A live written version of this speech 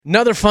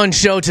Another fun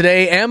show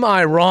today. Am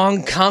I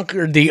wrong?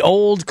 Conquered the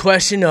old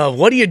question of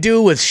what do you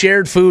do with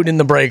shared food in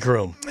the break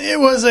room? It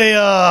was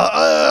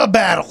a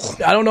battle.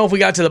 I don't know if we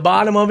got to the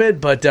bottom of it,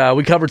 but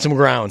we covered some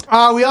ground.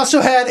 We also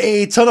had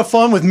a ton of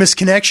fun with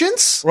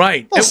misconnections.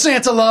 Right. Little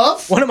Santa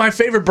love. One of my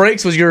favorite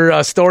breaks was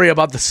your story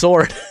about the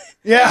sword.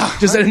 Yeah.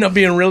 Just ended up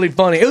being really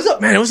funny. It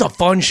was a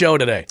fun show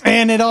today.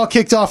 And it all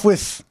kicked off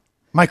with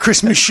my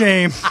Christmas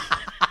shame.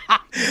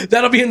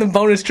 That'll be in the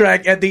bonus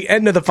track at the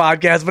end of the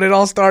podcast, but it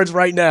all starts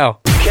right now.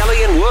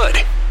 Kelly and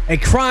Wood. A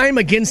crime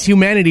against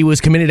humanity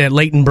was committed at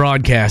Leighton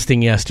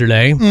Broadcasting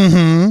yesterday.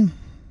 Mm-hmm.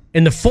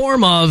 In the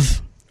form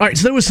of... All right,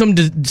 so there was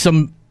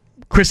some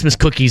Christmas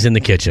cookies in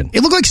the kitchen.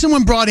 It looked like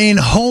someone brought in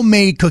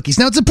homemade cookies.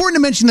 Now, it's important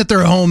to mention that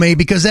they're homemade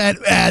because that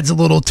adds a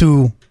little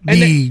to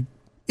the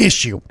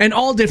issue. And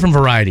all different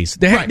varieties.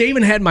 They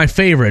even had my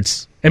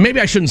favorites. And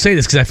maybe I shouldn't say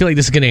this because I feel like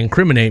this is going to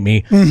incriminate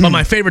me. Mm-hmm. But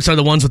my favorites are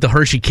the ones with the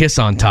Hershey Kiss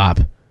on top.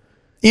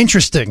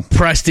 Interesting.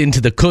 Pressed into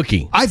the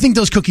cookie. I think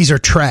those cookies are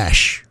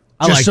trash.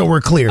 So we're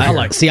clear.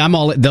 See, I'm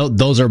all.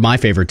 Those are my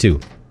favorite too.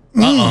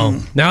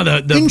 Uh-oh. Now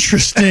the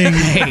interesting.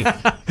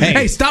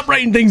 Hey, stop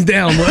writing things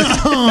down.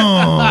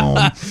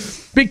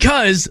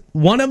 Because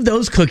one of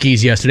those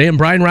cookies yesterday, and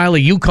Brian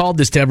Riley, you called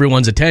this to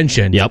everyone's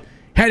attention. Yep.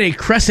 Had a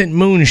crescent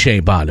moon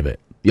shape out of it.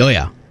 Oh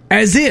yeah.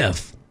 As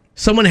if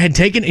someone had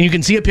taken, and you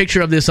can see a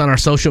picture of this on our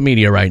social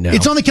media right now.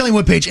 It's on the Kelly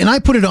Wood page, and I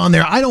put it on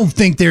there. I don't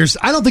think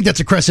that's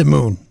a crescent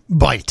moon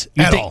bite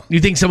at all.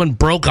 You think someone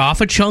broke off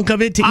a chunk of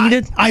it to eat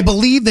it? I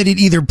believe that it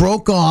either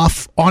broke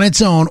off on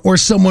its own or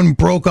someone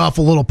broke off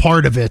a little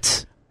part of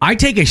it. I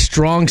take a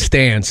strong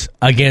stance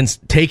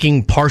against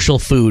taking partial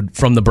food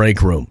from the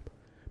break room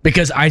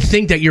because I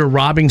think that you're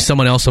robbing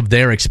someone else of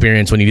their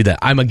experience when you do that.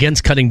 I'm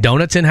against cutting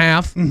donuts in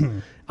half. Mm-hmm.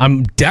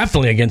 I'm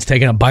definitely against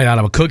taking a bite out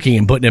of a cookie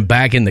and putting it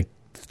back in the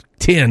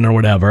tin or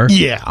whatever.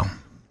 Yeah.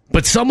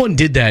 But someone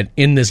did that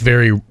in this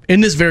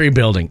very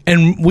building,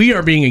 and we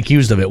are being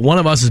accused of it. One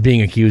of us is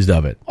being accused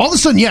of it. All of a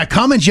sudden,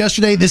 comments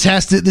yesterday. This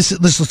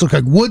looks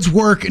like Wood's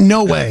work.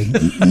 No way,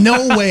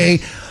 no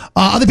way.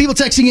 Other people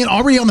texting in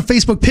already on the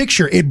Facebook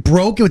picture. It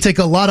broke. It would take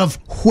a lot of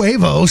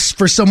huevos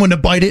for someone to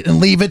bite it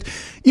and leave it.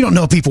 You don't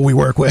know people we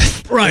work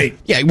with, right?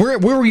 Yeah,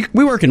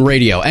 we work in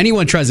radio.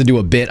 Anyone tries to do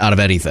a bit out of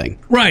anything,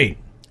 right?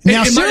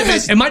 Now,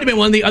 it might have been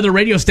one of the other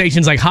radio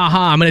stations like,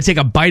 I'm going to take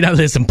a bite out of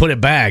this and put it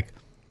back.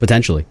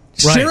 Potentially.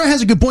 Right. Sarah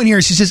has a good point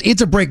here. She says,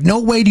 it's a break.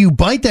 No way do you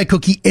bite that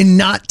cookie and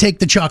not take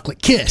the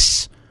chocolate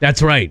kiss.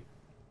 That's right.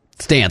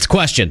 Stance,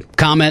 question,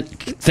 comment,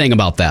 thing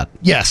about that.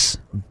 Yes.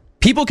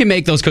 People can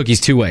make those cookies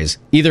two ways.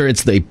 Either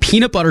it's the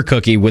peanut butter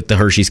cookie with the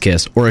Hershey's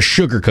Kiss or a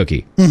sugar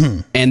cookie.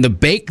 Mm-hmm. And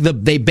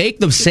they bake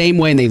the same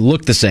way and they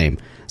look the same.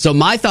 So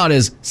my thought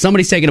is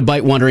somebody's taking a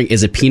bite wondering,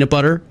 is it peanut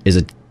butter? Is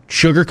it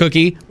sugar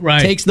cookie? Right.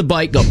 Takes the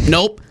bite, go,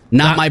 nope,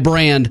 not my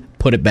brand,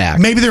 put it back.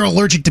 Maybe they're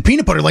allergic to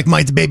peanut butter like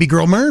my baby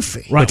girl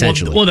Murphy. Right.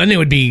 Potentially. Well, then it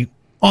would be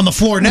on the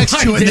floor next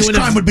to it, and this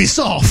crime would be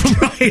solved.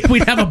 Right.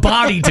 We'd have a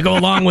body to go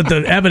along with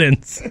the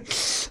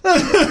evidence.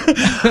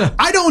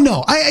 I don't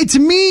know. To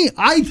me,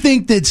 I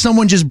think that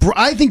someone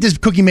I think this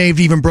cookie may have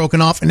even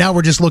broken off, and now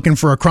we're just looking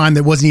for a crime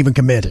that wasn't even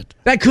committed.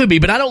 That could be,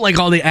 but I don't like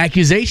all the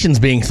accusations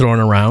being thrown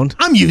around.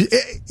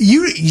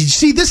 You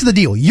see, this is the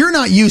deal. You're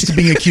not used to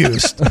being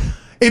accused.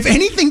 If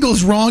anything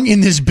goes wrong in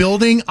this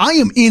building, I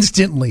am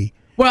instantly...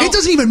 Well, it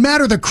doesn't even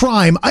matter the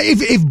crime.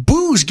 If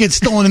booze gets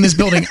stolen in this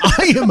building,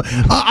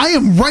 I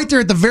am right there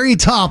at the very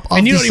top of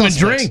and you the don't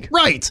suspects. Even drink.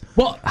 Right.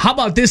 Well, how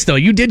about this, though?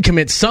 You did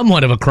commit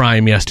somewhat of a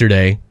crime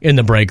yesterday in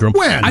the break room.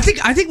 When? I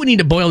think we need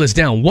to boil this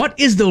down. What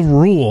is the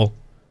rule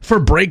for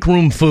break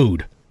room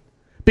food?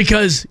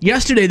 Because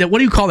yesterday, what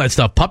do you call that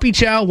stuff? Puppy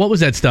chow? What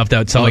was that stuff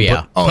that someone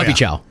put? Puppy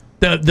chow.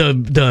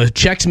 The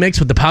Chex Mix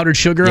with the powdered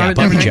sugar on it?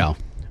 Puppy chow.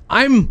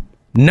 I'm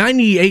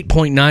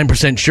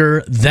 98.9%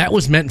 sure that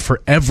was meant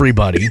for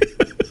everybody.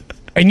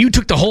 And you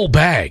took the whole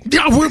bag.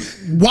 Yeah,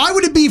 why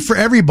would it be for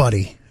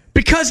everybody?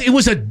 Because it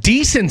was a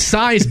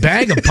decent-sized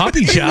bag of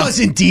puppy chow. It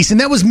wasn't decent.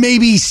 That was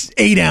maybe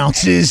 8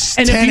 ounces,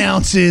 10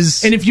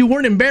 ounces. And if you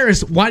weren't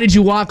embarrassed, why did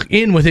you walk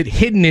in with it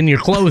hidden in your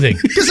clothing?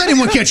 Because I didn't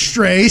want to catch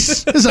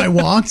strays as I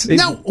walked.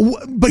 Now,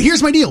 but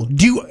here's my deal.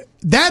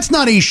 That's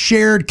not a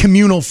shared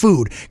communal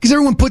food. Because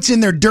everyone puts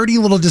in their dirty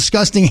little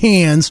disgusting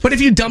hands. But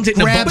if you dumped it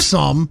in grab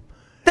some...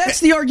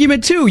 That's the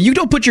argument, too. You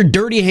don't put your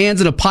dirty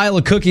hands in a pile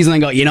of cookies and then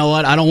go, you know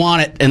what, I don't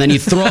want it. And then you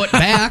throw it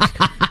back.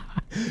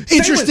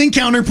 Interesting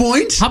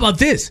counterpoint. How about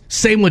this?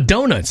 Same with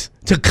donuts.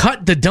 To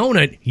cut the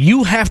donut,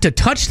 you have to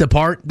touch the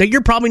part that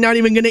you're probably not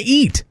even going to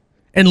eat.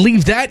 And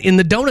leave that in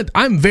the donut.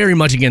 I'm very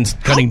much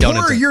against cutting donuts.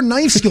 How poor are your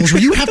knife skills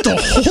where you have to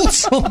hold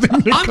something?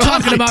 I'm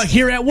talking about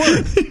here at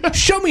work.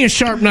 Show me a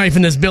sharp knife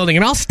in this building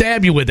and I'll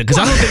stab you with it because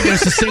I don't think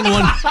there's a single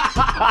one...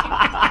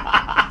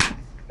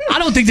 I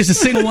don't think there's a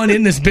single one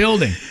in this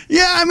building.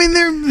 Yeah, I mean,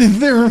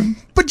 they're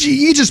but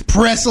you just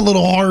press a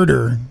little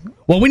harder.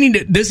 Well, we need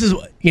to, this is,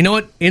 you know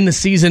what, in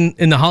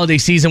the holiday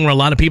season where a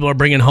lot of people are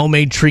bringing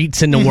homemade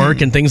treats into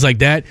work and things like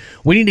that,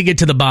 we need to get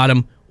to the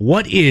bottom.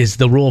 What is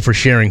the rule for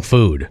sharing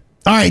food?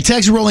 All right,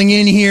 text rolling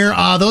in here.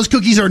 Those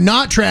cookies are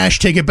not trash.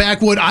 Take it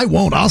back, Wood. I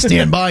won't. I'll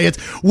stand by it.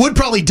 Wood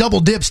probably double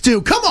dips,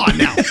 too. Come on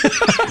now.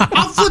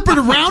 I'll flip it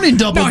around and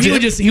double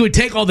dip. He would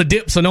take all the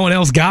dips so no one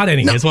else got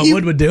any. Is what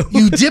Wood would do.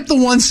 You dip the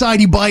one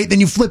side you bite, then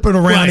you flip it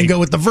around and go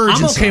with the virgin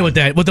I'm okay side. with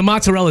that. With the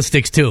mozzarella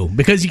sticks, too,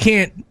 because you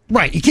can't...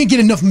 Right, you can't get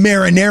enough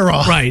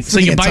marinara. Right, so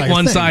you bite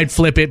one side,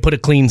 flip it, put a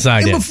clean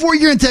side in. And before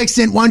you're in text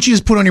in, why don't you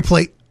just put on your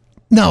plate?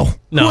 No.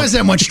 Who has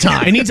that much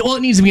time? It needs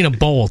to be in a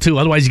bowl, too.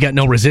 Otherwise, you got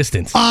no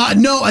resistance.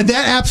 No, that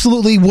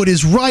absolutely Wood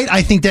is right.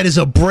 I think that is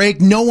a break.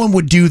 No one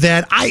would do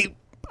that.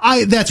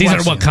 These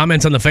are what,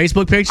 comments on the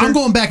Facebook page? I'm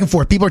going back and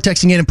forth. People are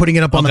texting in and putting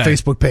it up on the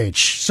Facebook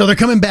page. So they're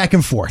coming back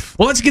and forth.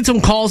 Well, let's get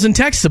some calls and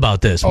texts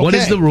about this. Okay. What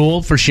is the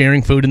rule for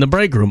sharing food in the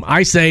break room?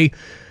 I say...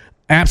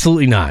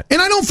 absolutely not.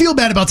 And I don't feel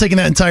bad about taking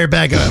that entire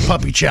bag of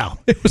puppy chow.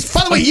 By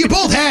the way, you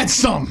both had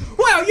some.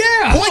 Well,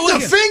 yeah.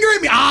 Point the finger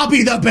at me. I'll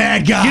be the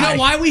bad guy. You know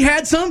why we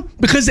had some?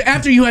 Because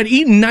after you had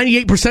eaten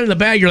 98% of the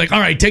bag, you're like,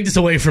 all right, take this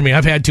away from me.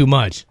 I've had too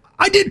much.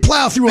 I did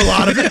plow through a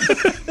lot of it.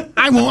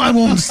 I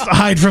won't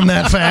hide from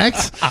that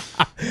fact.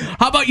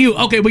 How about you?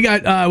 Okay, we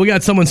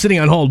got someone sitting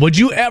on hold. Would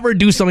you ever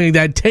do something like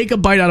that? Take a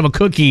bite out of a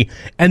cookie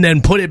and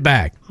then put it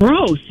back?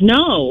 Gross.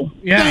 No.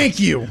 Yeah. Thank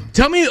you.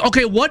 Tell me,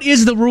 okay, what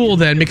is the rule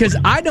then? Because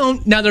I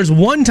don't. Now, there's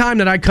one time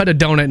that I cut a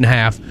donut in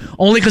half,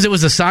 only because it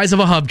was the size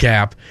of a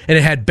hubcap and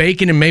it had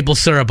bacon and maple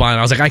syrup on it.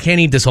 I was like, I can't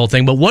eat this whole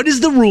thing. But what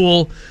is the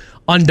rule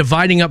on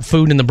dividing up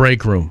food in the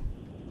break room?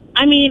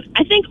 I mean,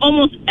 I think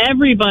almost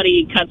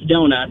everybody cuts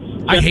donuts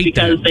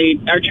because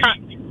they're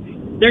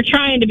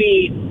trying to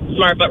be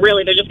smart, but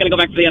really they're just going to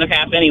go back to the other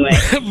half anyway.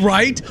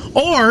 Right?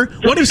 Or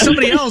what if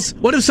somebody else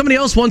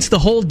wants the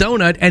whole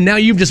donut and now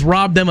you've just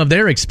robbed them of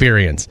their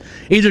experience?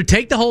 Either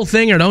take the whole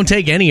thing or don't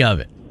take any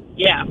of it.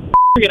 Yeah.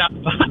 Get off the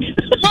box.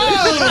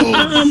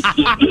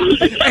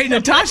 Hey,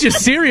 Natasha's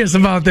serious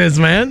about this,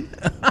 man.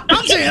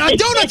 I'm saying a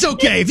donut's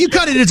okay. If you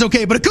cut it, it's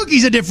okay. But a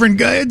cookie's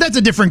that's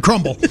a different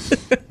crumble.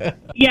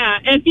 Yeah,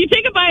 if you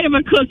take a bite of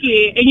a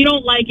cookie and you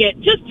don't like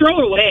it, just throw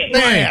it away.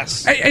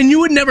 Yes. And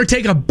you would never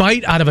take a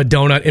bite out of a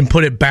donut and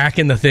put it back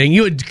in the thing.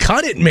 You would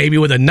cut it maybe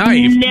with a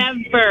knife.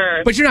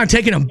 Never. But you're not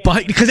taking a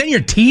bite because then your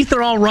teeth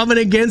are all rubbing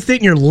against it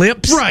and your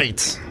lips.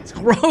 Right. It's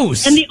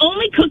gross. And the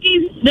only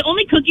cookies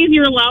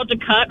you're allowed to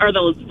cut are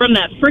those from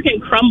that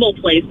frickin' Crumble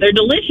place. They're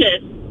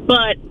delicious,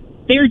 but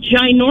they're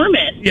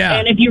ginormous. Yeah.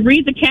 And if you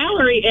read the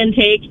calorie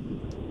intake,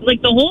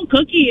 like the whole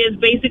cookie is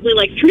basically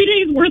like 3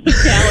 days worth of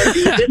calories.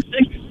 It's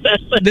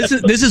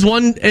excessive. This is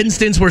one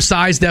instance where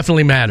size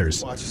definitely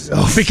matters.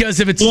 Because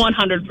if it's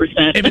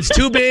 100%. If it's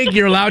too big,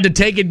 you're allowed to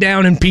take it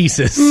down in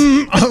pieces.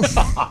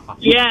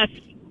 Yes.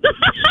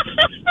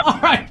 All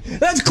right,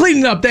 let's clean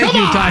it up. Thank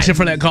you, Tasha,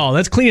 for that call.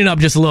 Let's clean it up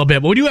just a little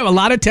bit. But we do have a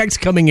lot of texts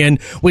coming in.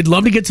 We'd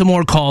love to get some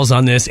more calls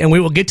on this, and we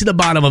will get to the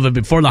bottom of it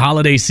before the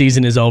holiday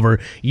season is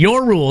over.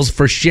 Your rules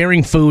for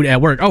sharing food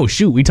at work. Oh,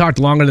 shoot, we talked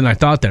longer than I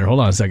thought there.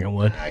 Hold on a second,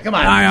 Wood. Come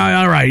on.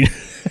 All right.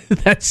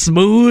 That's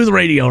smooth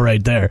radio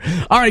right there.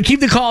 All right, keep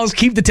the calls,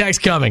 keep the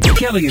texts coming.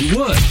 Kelly and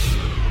Wood.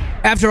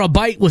 After a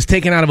bite was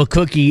taken out of a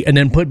cookie and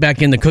then put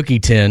back in the cookie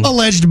tin.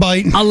 Alleged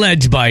bite. And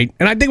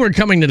I think we're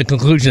coming to the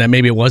conclusion that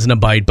maybe it wasn't a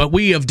bite, but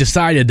we have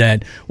decided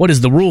that what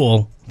is the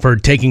rule for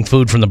taking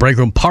food from the break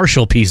room,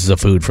 partial pieces of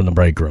food from the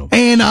break room.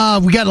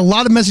 And we got a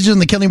lot of messages on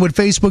the Kelly Wood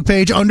Facebook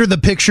page under the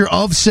picture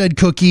of said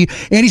cookie.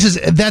 And he says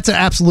that's an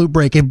absolute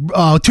break.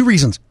 2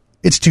 reasons.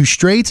 It's too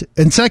straight.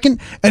 And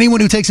second, anyone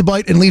who takes a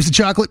bite and leaves the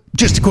chocolate,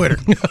 just a quitter.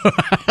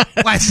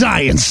 That's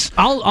science.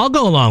 I'll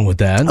go along with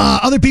that.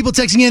 Other people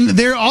texting in,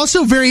 they're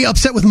also very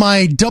upset with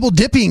my double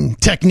dipping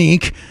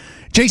technique.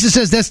 Jason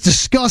says that's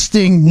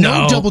disgusting.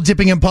 No double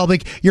dipping in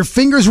public. Your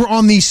fingers were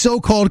on the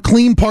so-called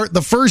clean part,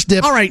 the first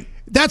dip. All right.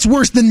 That's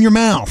worse than your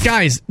mouth.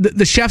 Guys,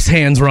 the chef's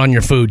hands were on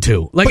your food,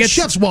 too. But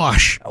chefs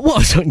wash.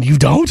 Well, so you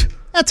don't?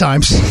 At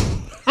times.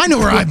 I know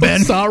where I've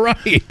been. It's all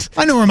right.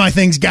 I know where my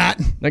things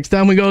got. Next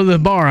time we go to the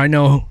bar, I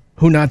know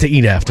who not to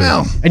eat after.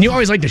 Well, and you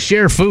always like to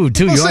share food,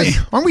 too.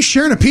 Aren't we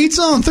sharing a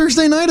pizza on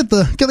Thursday night at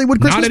the Kelly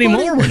Wood Christmas party? Not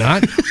anymore, we're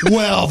not.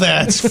 Well,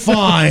 that's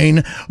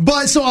fine.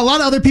 But so a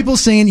lot of other people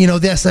saying,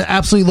 that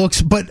absolutely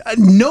looks, but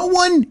no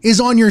one is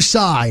on your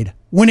side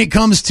when it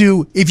comes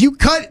to if you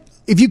cut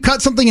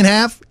something in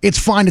half, it's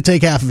fine to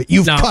take half of it.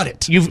 You've cut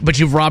it. But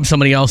you've robbed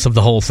somebody else of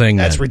the whole thing.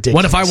 That's ridiculous.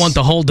 What if I want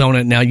the whole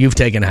donut? Now you've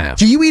taken half.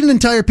 Do you eat an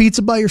entire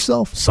pizza by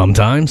yourself?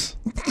 Sometimes.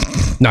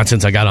 Not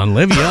since I got on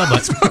Livia,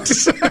 but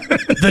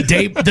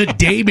the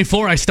day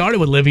before I started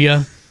with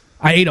Livia,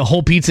 I ate a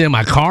whole pizza in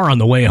my car on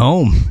the way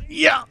home.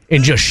 Yeah.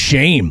 In just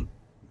shame.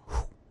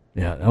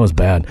 Yeah, that was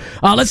bad.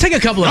 Let's take a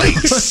couple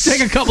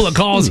of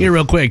calls here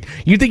real quick.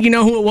 You think you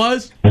know who it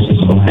was?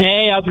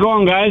 Hey, how's it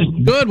going, guys?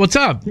 Good. What's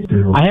up?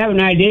 I have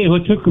an idea.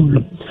 Who took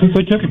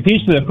a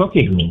piece of the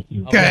cookie?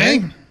 Okay.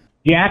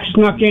 Jack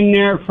snuck in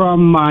there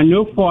from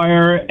New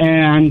Fire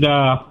and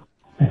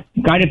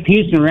got a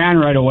piece and ran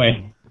right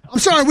away. I'm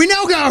sorry. We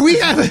have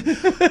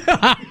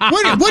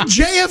what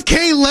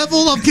JFK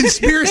level of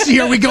conspiracy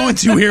are we going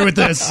to here with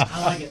this?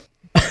 I like it.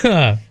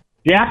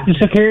 Jack, the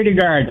security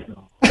guard.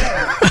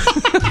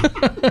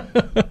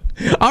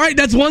 All right,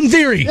 that's one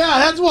theory. Yeah,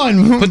 that's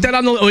one. Put that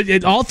on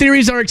the. All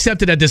theories are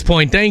accepted at this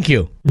point. Thank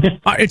you.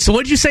 All right, so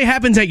what did you say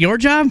happens at your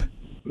job?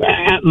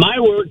 At my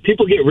work,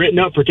 people get written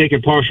up for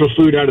taking partial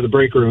food out of the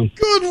break room.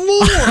 Good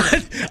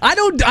Lord. I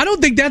don't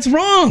think that's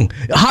wrong.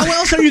 How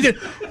else are you going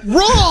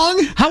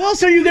Wrong? How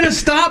else are you going to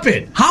stop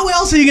it? How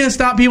else are you going to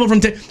stop people from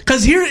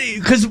because I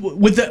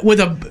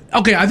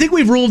think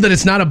we've ruled that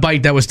it's not a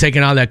bite that was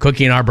taken out of that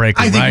cookie in our break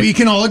room, I think right? we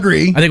can all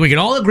agree. I think we can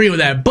all agree with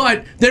that.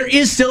 But there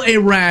is still a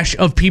rash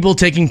of people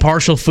taking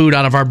partial food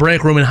out of our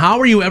break room, and how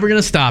are you ever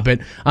going to stop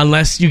it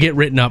unless you get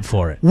written up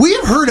for it? We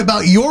have heard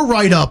about your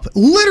write-up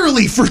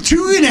literally for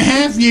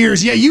 2.5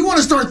 years. Yeah, you want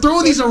to start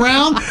throwing these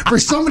around for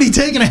somebody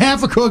taking a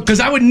half a cook? Because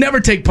I would never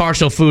take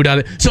partial food out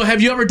of it. So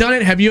have you ever done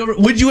it?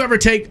 Would you ever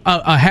take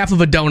a half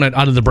of a donut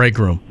out of the break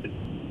room?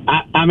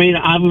 I mean,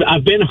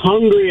 I've been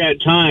hungry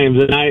at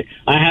times, and I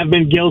have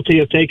been guilty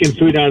of taking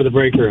food out of the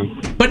break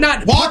room. But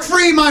not walk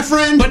free, my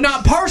friend. But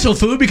not partial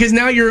food, because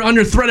now you're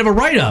under threat of a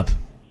write-up.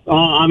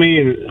 I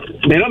mean,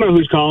 they don't know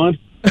who's calling.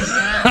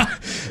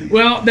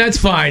 Well, that's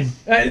fine.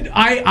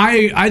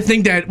 I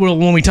think that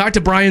when we talk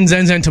to Brian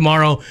Zenzen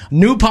tomorrow,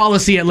 new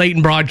policy at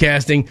Leighton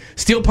Broadcasting: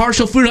 steal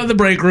partial food out of the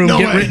break room,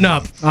 get written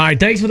up. All right,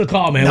 thanks for the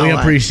call, man. We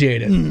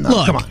appreciate it.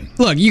 Come on.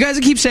 Look, you guys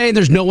keep saying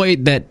there's no way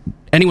that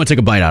anyone took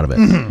a bite out of it.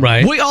 Mm-hmm.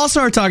 Right. We also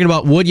are talking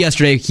about Wood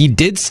yesterday. He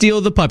did steal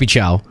the puppy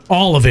chow.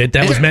 All of it.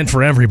 That was meant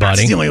for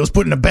everybody. Stealing was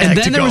put in a bag. And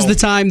then there was the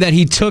time that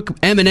he took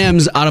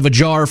M&Ms out of a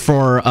jar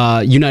for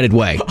United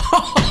Way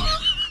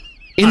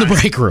in the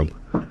break room.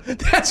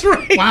 That's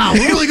right. Wow,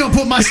 we're really gonna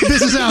put my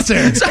business out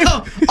there. So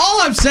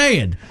all I'm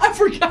saying, I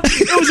forgot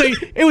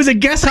it was a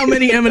guess how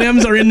many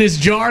M&Ms are in this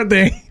jar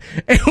thing,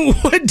 and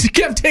Wood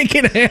kept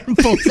taking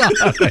handfuls out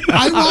of it.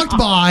 I walked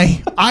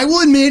by. I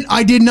will admit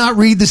I did not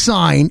read the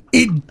sign.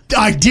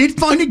 I did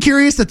find it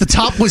curious that the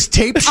top was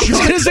taped shut. I was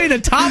going to say the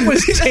top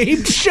was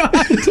taped shut.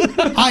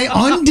 I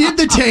undid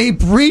the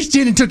tape, reached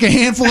in and took a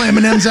handful of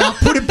M&Ms out,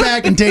 put it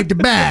back, and taped it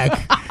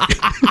back.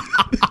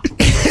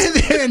 And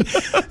then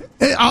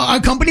a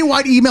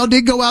company-wide email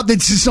did go out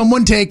that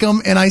someone take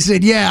them, and I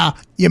said, yeah,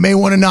 you may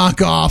want to knock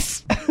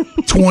off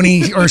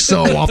 20 or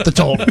so off the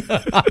total.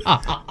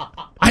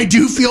 I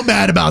do feel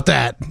bad about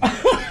that.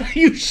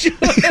 You should.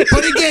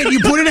 But again,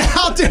 you put it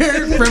out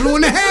there for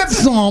everyone to have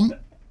some.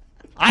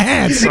 I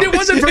had some. It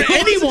wasn't for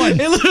anyone.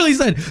 It literally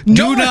said,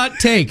 "Do not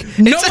take."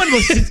 No one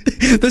was.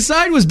 The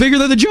sign was bigger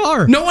than the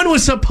jar. No one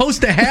was supposed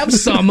to have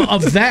some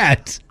of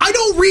that. I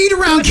don't read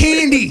around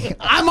candy.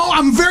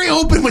 I'm very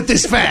open with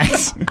this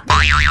fact.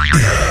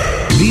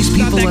 These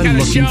people are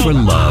looking for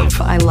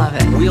love. I love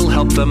it. We'll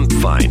help them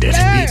find it.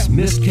 Yeah. It's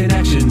Missed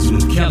Connections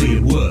with Kelly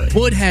and Wood.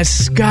 Wood has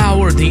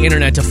scoured the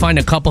internet to find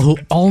a couple who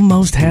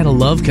almost had a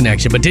love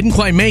connection but didn't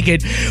quite make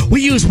it.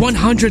 We used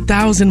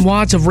 100,000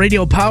 watts of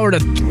radio power to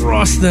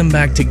thrust them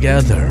back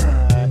together.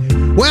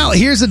 Well,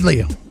 here's the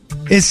deal.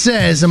 It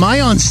says, am I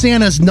on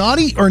Santa's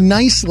naughty or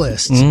nice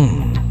list?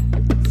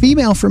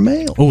 Female for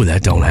male. Oh,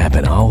 that don't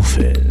happen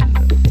often.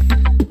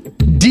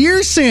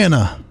 Dear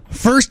Santa,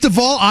 first of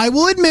all, I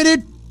will admit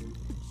it,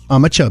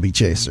 I'm a chubby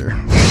chaser.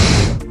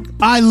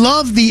 I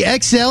love the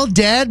XL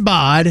dad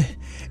bod,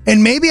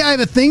 and maybe I have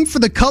a thing for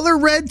the color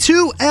red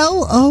too,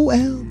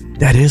 LOL.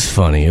 That is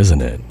funny,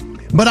 isn't it?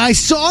 But I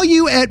saw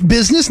you at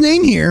business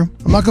name here.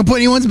 I'm not going to put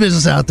anyone's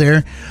business out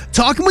there.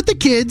 Talking with the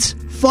kids,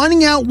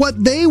 finding out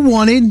what they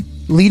wanted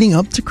leading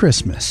up to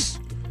Christmas.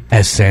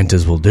 As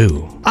Santas will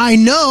do. I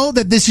know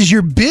that this is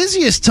your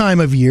busiest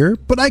time of year,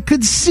 but I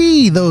could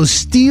see those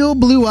steel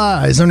blue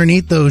eyes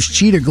underneath those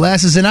cheater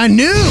glasses, and I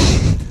knew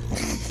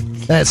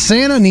that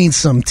Santa needs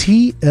some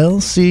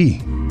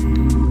TLC.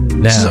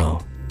 Now, So,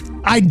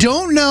 I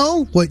don't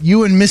know what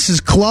you and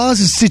Mrs.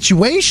 Claus's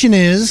situation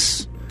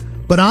is,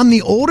 but I'm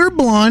the older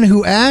blonde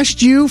who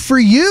asked you for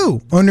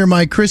you under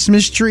my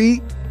Christmas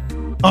tree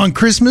on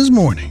Christmas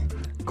morning.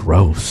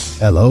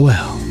 gross. LOL.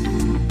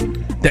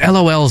 The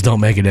LOLs don't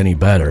make it any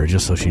better,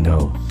 just so she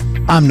knows.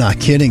 I'm not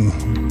kidding.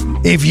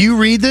 If you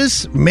read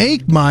this,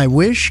 make my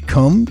wish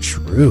come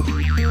true.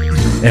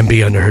 And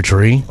be under her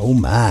tree? Oh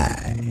my.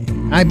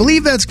 I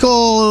believe that's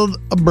called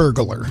a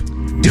burglar.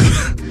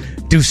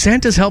 Do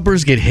Santa's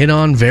helpers get hit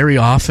on very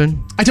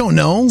often? I don't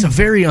know. It's a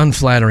very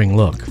unflattering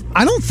look.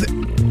 I don't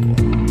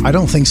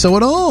think so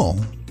at all.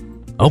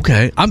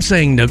 Okay. I'm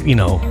saying to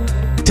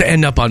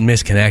end up on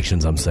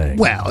misconnections, I'm saying.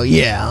 Well,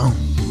 yeah.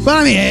 But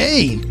I mean,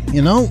 hey,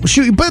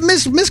 shoot. But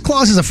Miss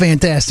Claus is a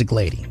fantastic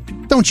lady.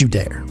 Don't you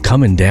dare.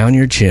 Coming down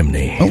your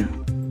chimney. Oh,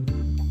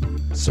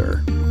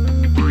 sir.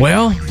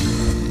 Well,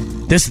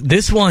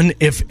 this one,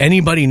 if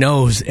anybody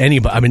knows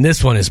anybody, I mean,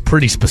 this one is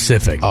pretty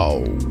specific.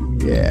 Oh,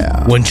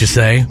 yeah. Wouldn't you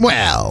say?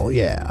 Well,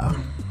 yeah.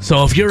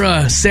 So if you're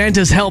a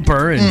Santa's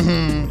helper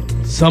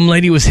and some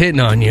lady was hitting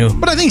on you.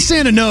 But I think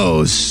Santa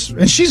knows,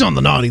 and she's on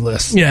the naughty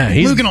list. Yeah,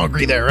 we can all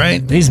agree there,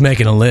 right? He's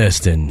making a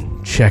list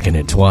and checking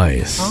it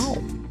twice. Oh.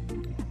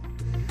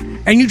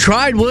 And you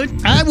tried, Wood.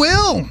 I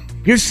will.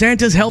 You're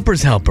Santa's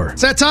helper's helper.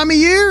 It's that time of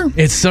year.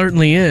 It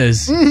certainly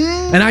is.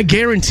 Mm-hmm. And I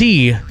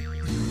guarantee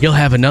you'll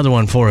have another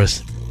one for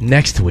us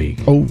next week.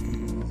 Oh.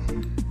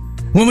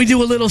 When we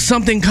do a little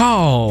something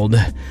called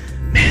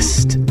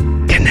Missed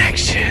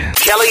connection.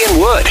 Kelly and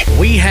Wood.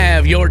 We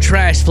have your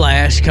trash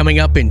flash coming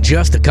up in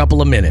just a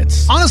couple of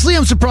minutes. Honestly,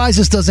 I'm surprised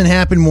this doesn't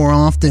happen more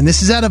often.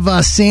 This is out of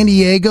San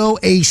Diego.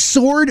 A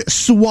sword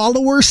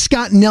swallower,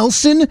 Scott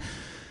Nelson,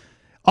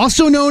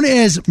 also known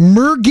as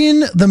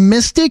Mergen the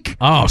Mystic.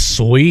 Oh,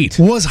 sweet.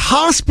 Was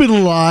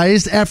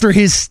hospitalized after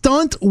his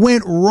stunt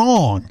went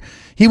wrong.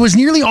 He was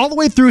nearly all the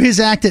way through his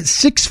act at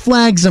Six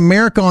Flags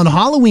America on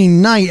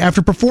Halloween night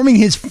after performing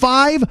his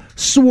 5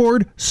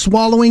 sword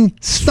swallowing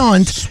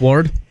stunt.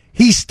 Sword?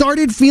 He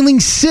started feeling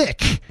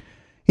sick.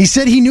 He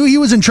said he knew he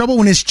was in trouble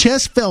when his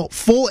chest felt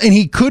full and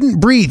he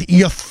couldn't breathe.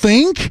 You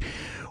think?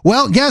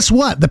 Well, guess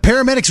what? The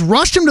paramedics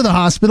rushed him to the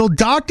hospital.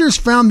 Doctors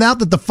found out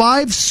that the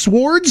 5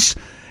 swords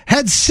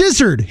had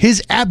scissored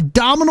his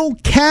abdominal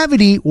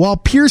cavity while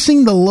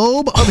piercing the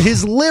lobe of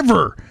his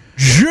liver.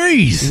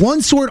 Jeez.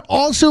 One sword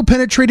also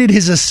penetrated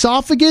his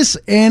esophagus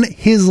and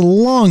his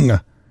lung.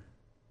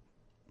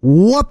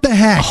 What the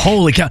heck?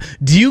 Holy cow.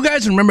 Do you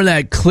guys remember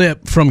that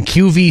clip from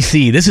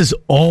QVC? This is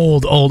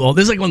old.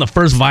 This is like one of the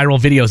first viral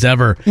videos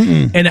ever.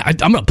 And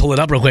I'm going to pull it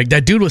up real quick.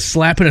 That dude was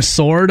slapping a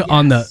sword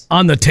on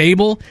the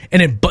table,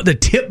 and the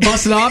tip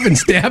busted off and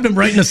stabbed him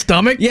right in the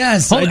stomach.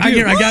 Yes, I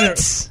got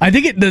it. I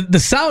think the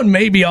sound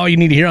may be all you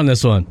need to hear on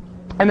this one.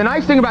 And the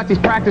nice thing about these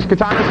practice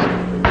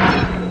katanas...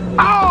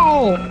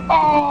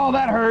 Oh,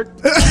 that hurt.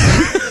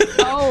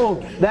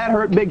 Oh, that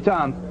hurt big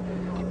time.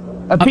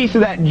 A piece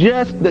of that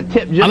the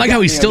tip just... I like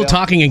how he's still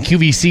talking in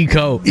QVC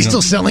code. He's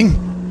still selling?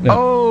 Yeah.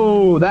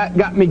 Oh, that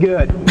got me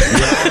good.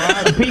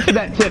 A piece of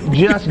that tip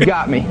just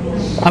got me.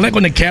 I like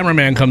when the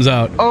cameraman comes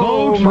out.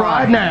 Oh, folks,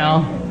 right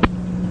now,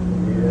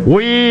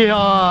 we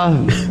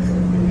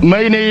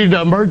may need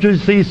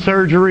emergency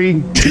surgery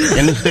in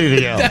the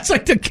studio. That's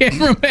like the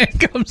cameraman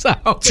comes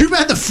out. Too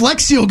bad the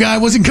Flex Seal guy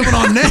wasn't coming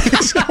on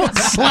next.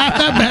 Slap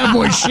that bad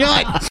boy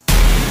shut.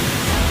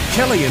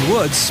 Kelly and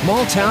Wood's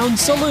Small Town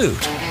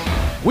Salute.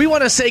 We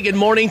want to say good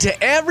morning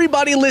to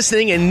everybody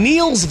listening in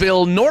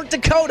Neillsville, North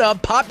Dakota,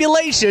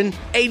 population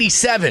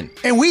 87.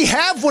 And we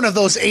have one of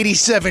those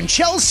 87,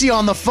 Chelsea,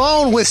 on the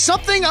phone with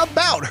something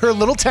about her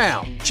little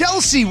town.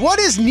 Chelsea, what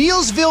is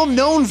Neillsville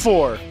known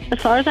for?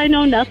 As far as I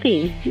know,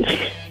 nothing.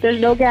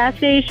 There's no gas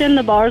station.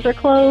 The bars are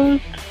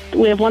closed.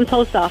 We have one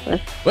post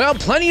office. Well,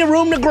 plenty of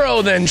room to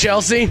grow then,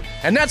 Chelsea.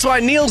 And that's why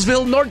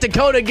Neillsville, North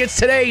Dakota gets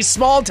today's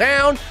Small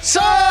Town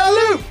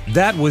Salute.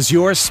 That was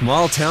your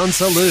Small Town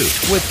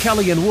Salute with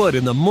Kelly and Wood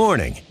in the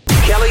morning.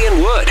 Kelly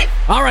and Wood.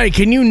 All right,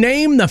 can you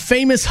name the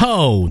famous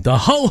ho, the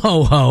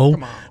ho-ho-ho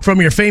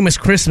from your famous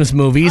Christmas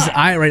movies?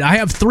 I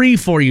have 3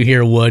 for you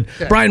here, Wood.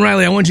 Okay. Brian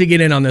Riley, I want you to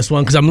get in on this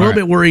one because I'm a little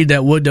bit worried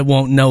that Wood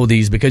won't know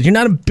these because you're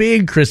not a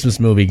big Christmas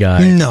movie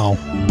guy. No.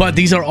 But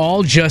these are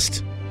all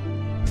just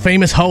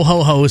famous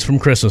ho-ho-hos from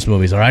Christmas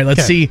movies, all right?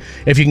 Let's see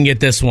if you can get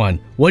this one.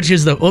 Which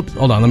is the... Oops,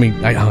 hold on. All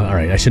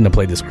right, I shouldn't have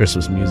played this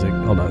Christmas music.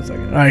 Hold on a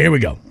second. All right, here we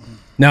go.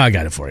 Now I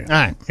got it for you. All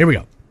right. Here we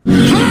go.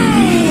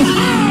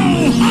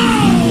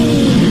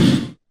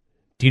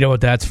 Do you know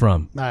what that's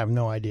from? I have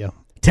no idea.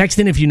 Text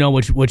in if you know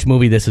which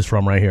movie this is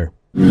from right here.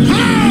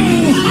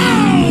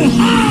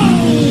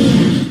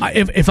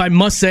 If I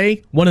must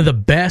say, one of the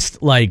best,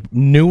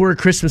 newer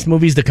Christmas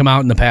movies to come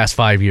out in the past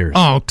 5 years.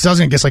 Oh, because I was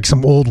going to guess,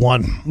 some old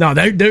one. No,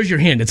 there's your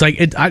hint. It's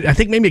I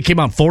think maybe it came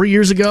out 4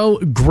 years ago.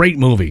 Great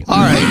movie. All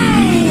right.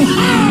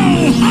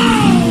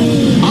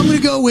 I'm going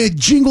to go with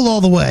Jingle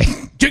All the Way.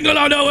 Jingle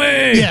All the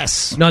Way!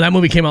 Yes. No, that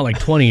movie came out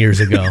 20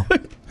 years ago.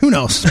 Who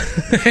knows?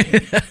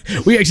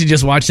 We actually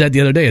just watched that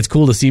the other day. It's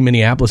cool to see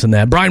Minneapolis in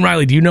that. Brian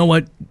Riley, do you know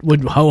what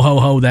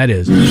ho-ho-ho that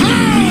is?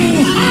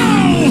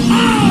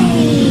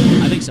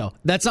 I think so.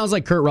 That sounds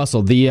like Kurt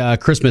Russell, the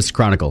Christmas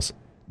Chronicles.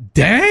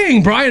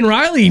 Dang, Brian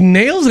Riley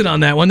nails it on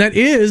that one. That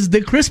is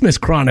the Christmas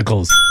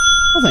Chronicles.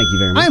 Well, thank you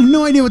very much. I have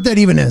no idea what that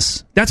even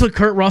is. That's what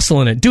Kurt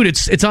Russell in it. Dude,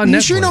 it's on Netflix.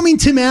 You sure you don't mean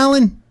Tim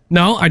Allen?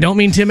 No, I don't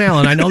mean Tim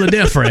Allen. I know the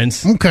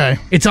difference. Okay.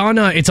 It's on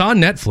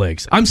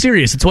Netflix. I'm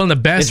serious. It's one of the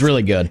best. It's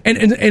really good.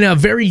 And a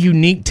very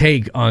unique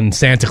take on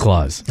Santa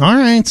Claus. All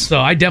right. So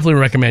I definitely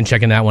recommend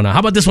checking that one out.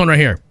 How about this one right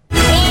here?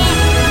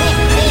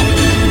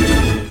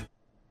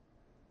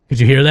 Did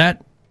you hear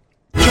that?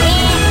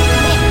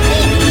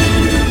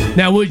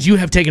 Now, would you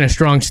have taken a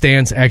strong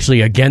stance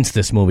actually against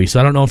this movie? So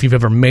I don't know if you've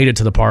ever made it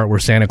to the part where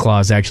Santa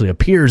Claus actually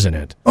appears in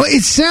it. Well,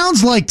 it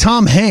sounds like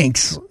Tom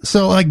Hanks.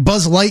 So like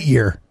Buzz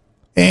Lightyear.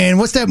 And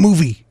what's that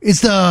movie?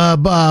 It's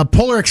the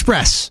Polar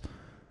Express.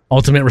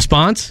 Ultimate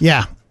Response?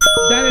 Yeah.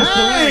 That is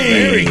correct.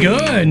 Very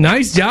good.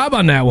 Nice job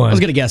on that one. I was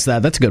going to guess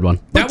that. That's a good one.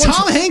 But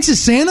Tom Hanks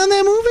is Santa in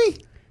that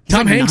movie?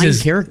 Tom Hanks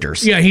is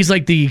characters. Yeah, he's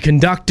like the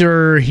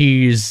conductor,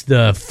 he's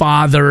the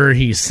father,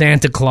 he's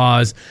Santa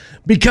Claus.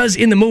 Because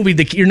in the movie,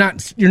 you're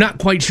not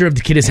quite sure if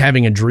the kid is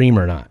having a dream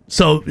or not.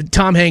 So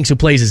Tom Hanks, who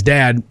plays his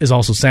dad, is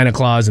also Santa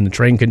Claus and the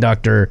train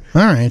conductor.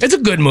 All right, it's a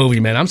good movie,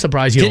 man. I'm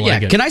surprised you don't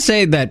like it. Can I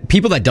say that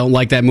people that don't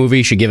like that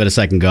movie should give it a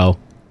second go?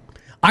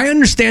 I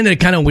understand that it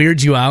kind of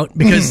weirds you out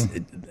because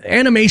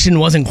animation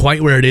wasn't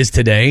quite where it is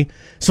today.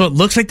 So it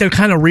looks like they're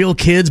kind of real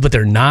kids, but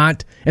they're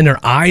not, and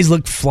their eyes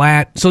look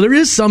flat. So there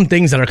is some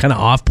things that are kind of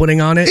off-putting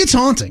on it. It's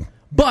haunting.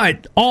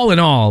 But all in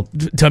all,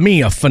 to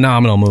me, a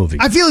phenomenal movie.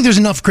 I feel like there's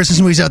enough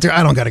Christmas movies out there.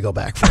 I don't got to go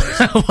back for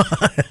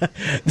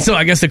it. So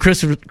I guess the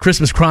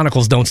Christmas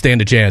Chronicles don't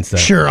stand a chance, then.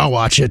 Sure, I'll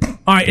watch it.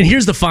 All right, and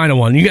here's the final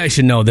one. You guys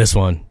should know this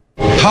one.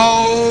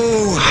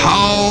 Ho,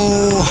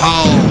 ho,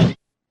 ho.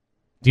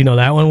 Do you know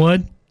that one,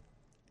 Wood?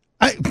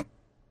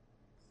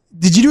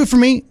 Did you do it for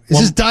me? Is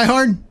this Die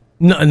Hard?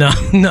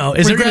 No.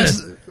 Is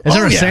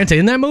there a Santa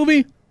in that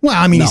movie? Well,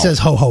 I mean, he says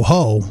ho, ho,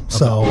 ho.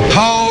 So.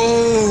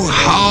 Ho,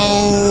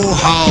 ho,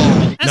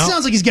 ho. That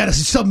sounds like he's got a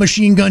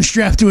submachine gun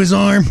strapped to his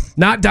arm.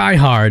 Not Die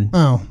Hard.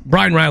 Oh.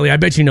 Brian Riley, I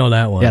bet you know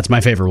that one. Yeah, it's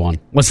my favorite one.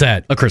 What's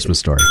that? A Christmas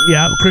Story.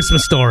 Yeah,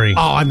 Christmas Story.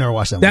 Oh, I've never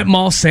watched that one. That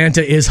mall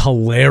Santa is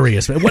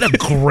hilarious. Man. What a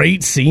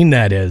great scene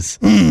that is.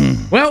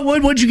 Well,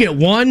 what'd you get?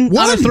 One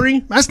out of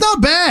 3? That's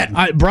not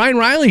bad. Brian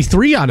Riley,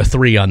 3 out of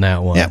 3 on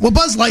that one. Yeah, well,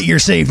 Buzz Lightyear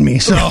saved me,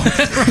 so.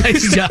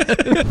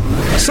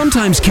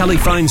 Sometimes Kelly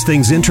finds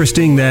things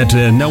interesting that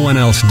no one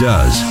else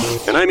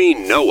does. And I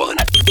mean no one.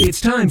 It's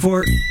time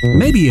for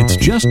Maybe It's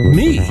Just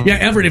Me. Yeah,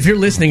 Everett, if you're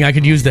listening, I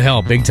could use the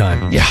help big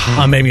time.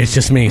 Yeah. Maybe it's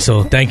just me,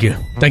 so thank you.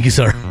 Thank you,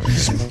 sir.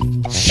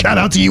 Shout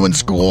out to you in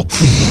school.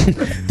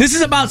 This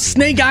is about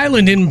Snake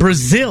Island in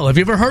Brazil. Have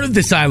you ever heard of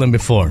this island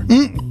before?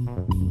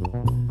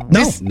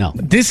 No.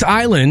 This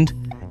island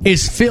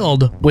is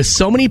filled with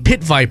so many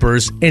pit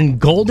vipers and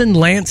golden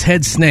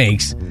lancehead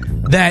snakes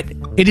that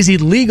it is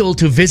illegal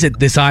to visit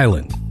this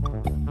island.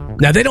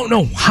 Now, they don't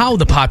know how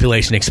the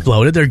population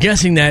exploded. They're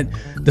guessing that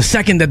the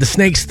second that the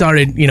snakes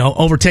started,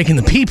 overtaking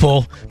the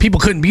people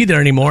couldn't be there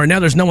anymore, and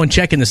now there's no one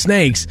checking the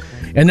snakes,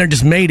 and they're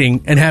just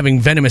mating and having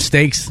venomous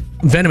snakes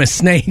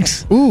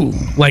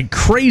like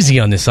crazy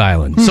on this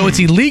island. So it's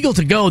illegal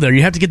to go there.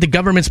 You have to get the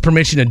government's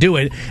permission to do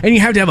it, and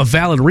you have to have a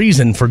valid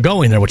reason for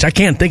going there, which I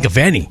can't think of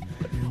any.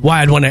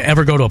 Why I'd want to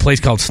ever go to a place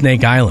called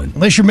Snake Island.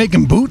 Unless you're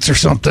making boots or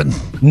something.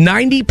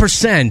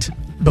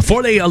 90%,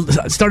 before they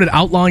started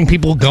outlawing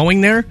people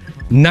going there,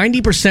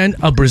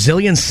 90% of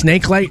Brazilian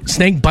snake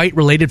bite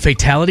related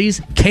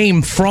fatalities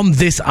came from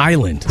this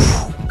island.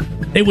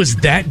 It was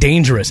that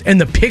dangerous.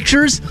 And the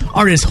pictures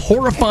are as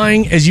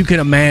horrifying as you can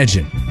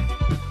imagine.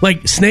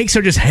 Like, snakes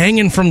are just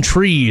hanging from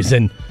trees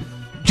and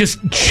just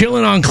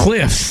chilling on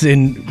cliffs.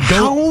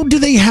 How do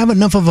they have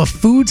enough of a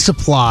food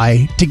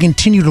supply to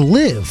continue to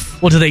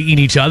live? Well, do they eat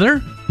each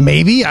other?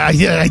 Maybe.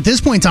 At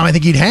this point in time, I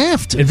think you'd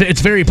have to.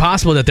 It's very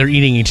possible that they're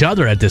eating each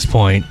other at this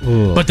point.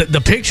 Ugh. But the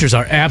pictures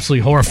are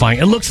absolutely horrifying.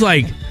 It looks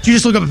like... Did you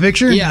just look up a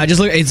picture? Yeah,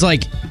 it's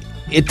like...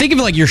 Think of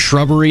it like your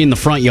shrubbery in the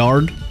front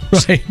yard,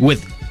 right,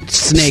 with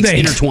snakes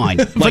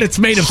intertwined. But it's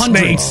made of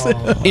snakes.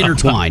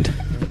 Intertwined.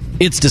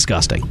 It's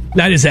disgusting.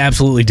 That is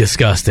absolutely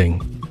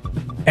disgusting.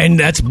 And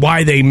that's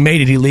why they made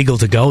it illegal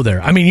to go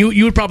there. I mean,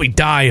 you would probably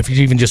die if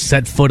you even just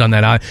set foot on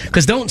that island.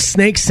 Because don't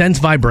snakes sense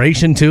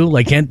vibration too?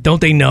 Like, don't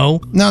they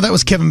know? No, that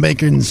was Kevin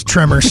Bacon's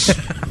Tremors.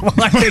 Well,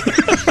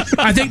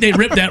 I think they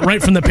ripped that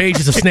right from the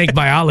pages of snake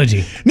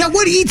biology. Now,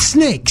 what eats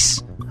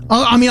snakes?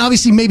 I mean,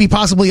 obviously, maybe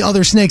possibly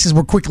other snakes, as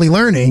we're quickly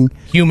learning.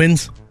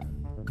 Humans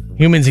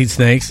eat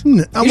snakes.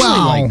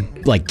 Wow.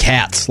 Like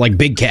cats, like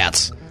big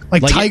cats.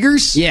 Like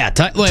tigers? Yeah,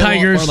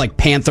 tigers. Or like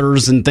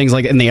panthers and things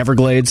like in the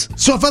Everglades.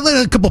 So if I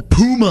let a couple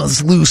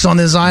pumas loose on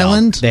this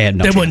island, they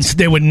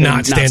would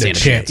not stand a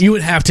chance. You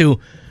would have to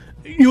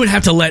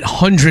let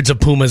hundreds of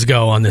pumas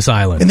go on this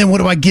island. And then what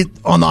do I get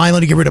on the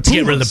island to get rid of pumas?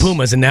 Get rid of the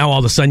pumas, and now all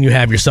of a sudden you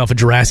have yourself a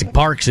Jurassic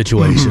Park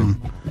situation.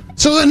 Mm-hmm.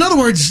 So in other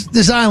words,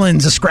 this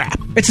island's a scrap.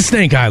 It's a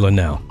snake island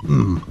now.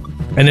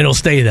 And it'll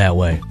stay that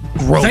way.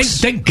 Gross.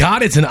 Thank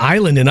God it's an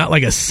island and not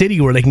like a city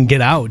where they can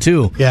get out,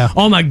 too. Yeah.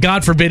 Oh, my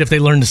God forbid if they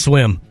learn to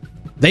swim.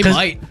 They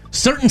might.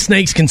 Certain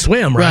snakes can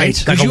swim, right?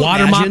 Like a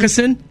water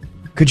moccasin.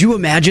 Could you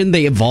imagine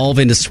they evolve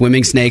into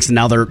swimming snakes and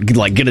now they're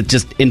like going to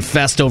just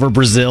infest over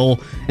Brazil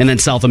and then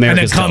South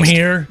America? And then come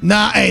here?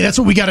 Nah, hey, that's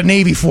what we got a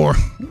Navy for.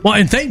 Well,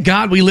 and thank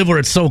God we live where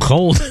it's so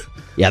cold.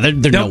 Yeah,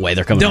 there's no way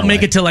they're coming. They'll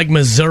make it to like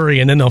Missouri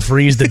and then they'll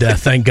freeze to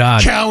death, thank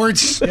God.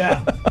 Cowards.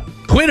 Yeah.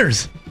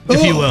 Quitters,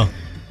 if you will.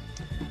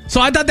 So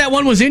I thought that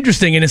one was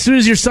interesting, and as soon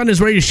as your son is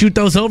ready to shoot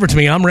those over to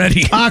me, I'm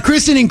ready.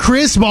 Kristen and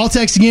Chris, ball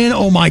text again.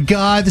 Oh, my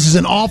God, this is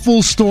an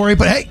awful story,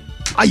 but hey,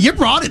 you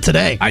brought it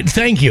today.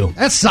 Thank you.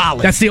 That's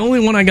solid. That's the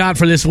only one I got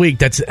for this week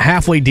that's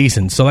halfway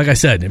decent. So like I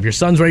said, if your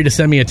son's ready to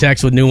send me a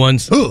text with new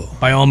ones,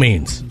 by all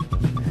means.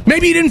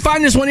 Maybe you didn't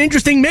find this one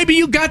interesting. Maybe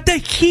you got the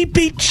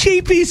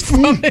heebie-cheebies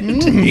from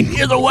it.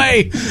 Either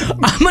way,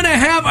 I'm going to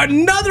have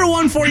another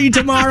one for you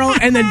tomorrow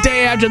and the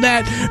day after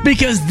that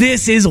because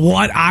this is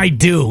what I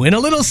do. In a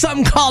little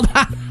something called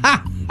Maybe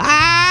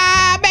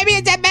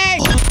It's a Me.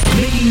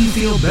 Making you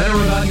feel better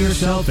about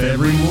yourself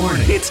every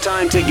morning. It's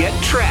time to get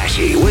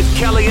trashy with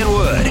Kelly and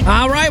Wood.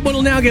 All right,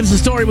 we'll now give us a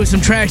story with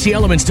some trashy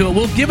elements to it.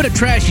 We'll give it a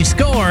trashy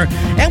score,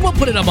 and we'll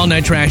put it up on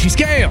that trashy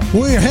scale.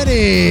 We're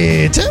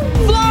headed to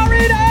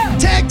Florida!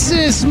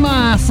 Texas,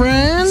 my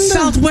friend.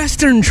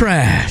 Southwestern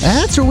trash.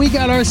 That's where we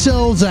got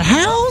ourselves a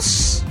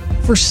house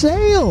for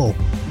sale.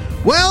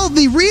 Well,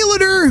 the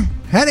realtor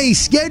had a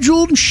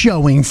scheduled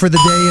showing for the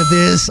day of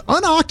this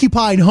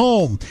unoccupied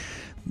home.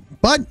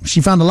 But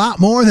she found a lot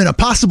more than a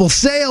possible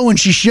sale when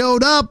she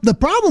showed up. The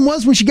problem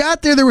was when she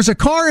got there was a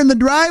car in the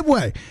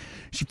driveway.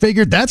 She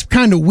figured that's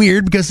kind of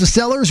weird because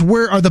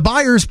the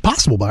buyers,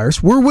 possible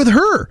buyers, were with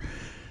her.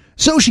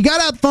 So she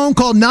got out the phone,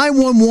 called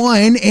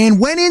 911, and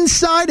went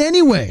inside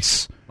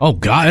anyways. Oh,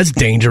 God, that's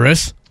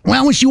dangerous.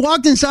 Well, when she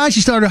walked inside,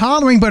 she started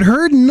hollering, but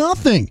heard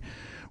nothing.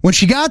 When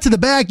she got to the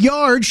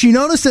backyard, she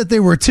noticed that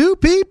there were two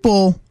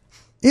people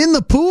in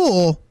the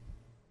pool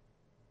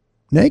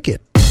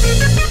naked.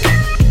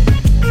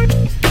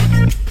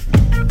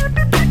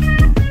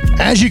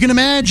 As you can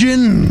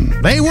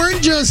imagine, they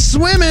weren't just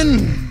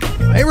swimming.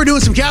 They were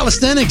doing some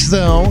calisthenics,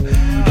 though.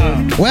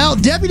 Well,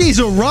 deputies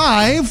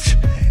arrived,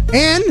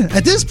 and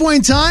at this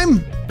point in time,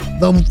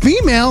 the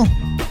female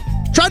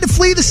tried to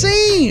flee the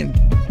scene.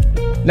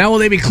 Now, will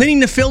they be cleaning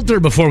the filter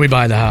before we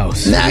buy the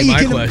house? That's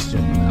my question.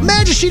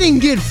 Imagine she didn't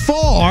get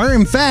far.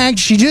 In fact,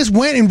 she just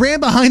went and ran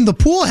behind the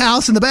pool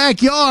house in the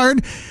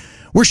backyard,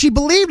 where she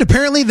believed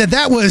apparently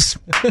that was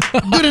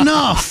good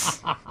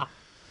enough.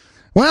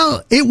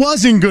 Well, it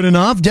wasn't good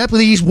enough.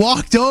 Deputies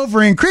walked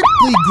over and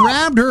quickly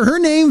grabbed her. Her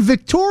name,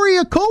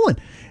 Victoria Cohen.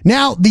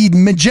 Now,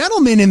 the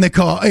gentleman in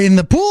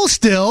the pool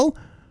still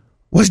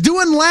was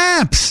doing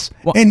laps.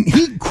 Well, and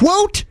he,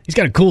 quote... He's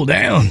got to cool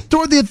down.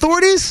 Toward the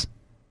authorities,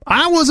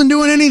 I wasn't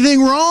doing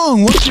anything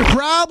wrong. What's your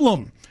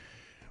problem?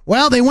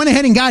 Well, they went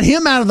ahead and got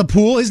him out of the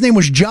pool. His name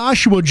was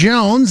Joshua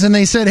Jones, and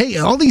they said, hey,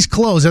 all these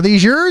clothes, are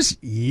these yours?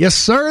 Yes,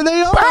 sir,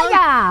 they are.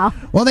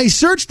 Booyah! Well, they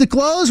searched the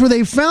clothes where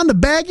they found a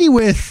baggie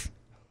with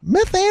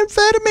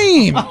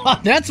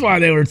methamphetamine. That's why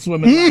they were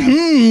swimming.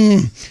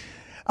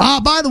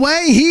 Mm-hmm. By the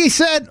way, he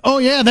said, oh,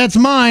 yeah, that's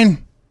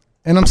mine,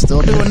 and I'm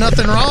still doing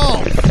nothing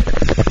wrong.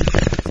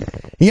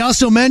 He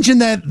also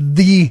mentioned that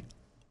the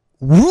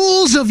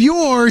rules of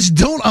yours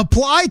don't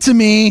apply to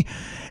me,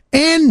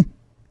 and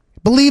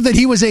believe that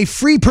he was a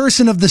free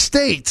person of the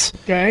state.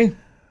 Okay.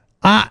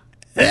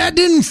 That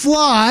didn't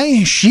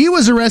fly. She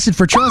was arrested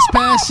for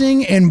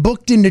trespassing and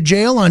booked into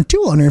jail on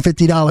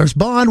 $250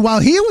 bond, while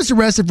he was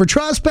arrested for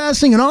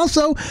trespassing and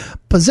also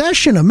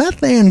possession of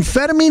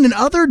methamphetamine and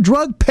other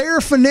drug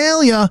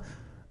paraphernalia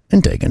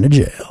and taken to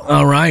jail.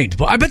 All right.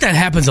 Well, I bet that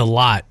happens a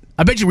lot.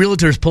 I bet you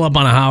realtors pull up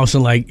on a house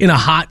and in a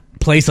hot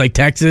place like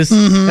Texas,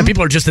 and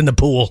people are just in the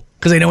pool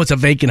because they know it's a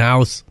vacant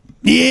house.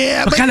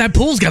 Yeah, but God, that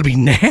pool's got to be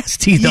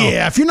nasty, though.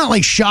 Yeah, if you're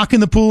not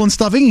shocking the pool and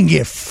stuff, it can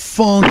get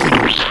funky.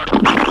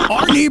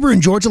 Our neighbor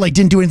in Georgia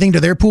didn't do anything to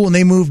their pool and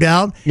they moved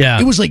out.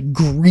 Yeah, it was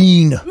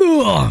green.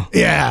 Ugh.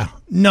 Yeah,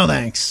 no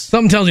thanks.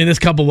 Something tells me this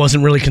couple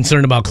wasn't really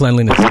concerned about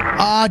cleanliness.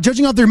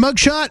 Judging off their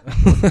mugshot,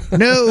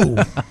 no.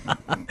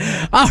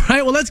 All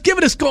right, well, let's give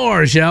it a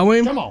score, shall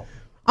we? Come on.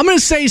 I'm going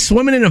to say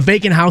swimming in a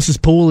vacant house's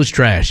pool is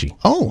trashy.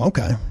 Oh,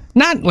 okay.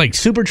 Not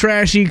super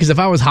trashy, because if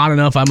I was hot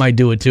enough, I might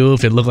do it too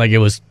if it looked like it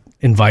was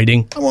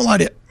inviting. I won't lie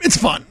to you. It's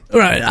fun. All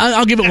right,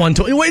 I'll give it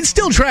 120. It's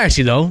still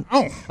trashy, though.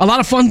 Oh. A lot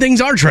of fun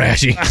things are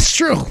trashy. That's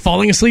true.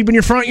 Falling asleep in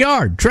your front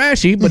yard.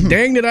 Trashy, but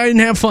dang that I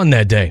didn't have fun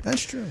that day.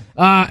 That's true.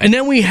 And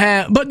then we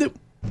have...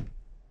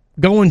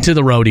 going to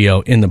the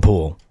rodeo in the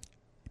pool.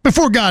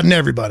 Before God and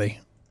everybody.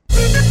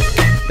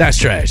 That's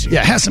trashy.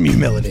 Yeah, have some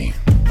humility.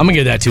 I'm going to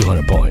give that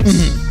 200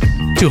 points.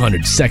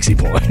 200 sexy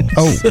points.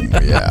 Oh,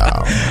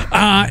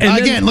 yeah. And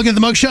again, looking at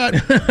the mugshot.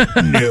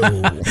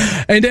 No.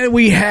 And then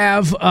we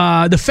have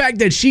the fact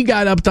that she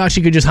got up, thought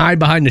she could just hide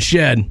behind the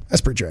shed.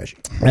 That's pretty trashy.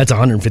 That's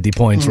 150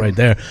 points right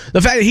there.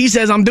 The fact that he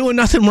says, I'm doing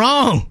nothing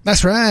wrong.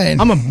 That's right.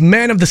 I'm a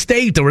man of the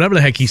state, or whatever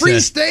the heck he said. Free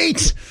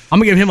state. I'm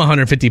going to give him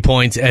 150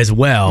 points as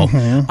well.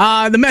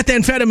 The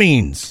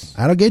methamphetamines.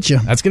 That'll get you.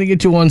 That's going to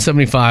get you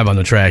 175 on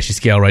the trashy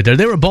scale right there.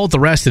 They were both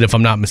arrested, if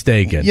I'm not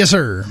mistaken. Yes,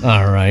 sir.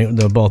 All right.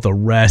 They're both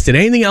arrested.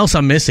 Anything else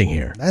I'm missing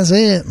here? That's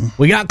it.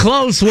 We got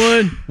close,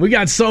 Wood. We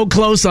got so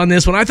close on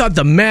this one. I thought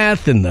the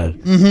meth and the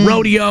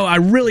rodeo, I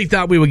really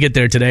thought we would get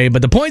there today.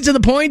 But the points are the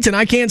points, and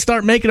I can't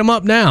start making them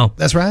up now.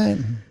 That's right.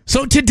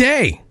 So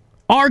today,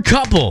 our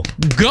couple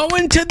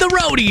going to the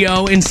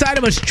rodeo inside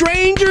of a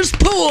stranger's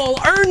pool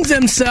earns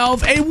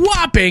himself a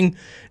whopping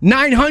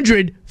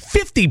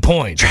 950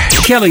 points.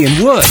 Kelly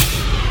and Wood.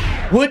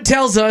 Wood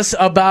tells us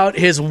about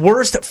his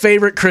worst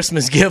favorite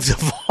Christmas gift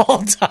of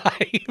all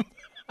time.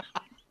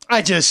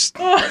 It's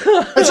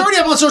already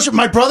up on social.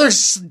 My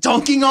brother's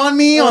dunking on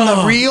me on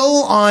the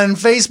reel on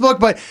Facebook,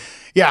 but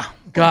yeah.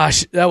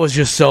 Gosh, that was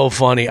just so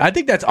funny. I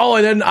think that's,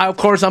 and then of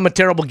course I'm a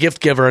terrible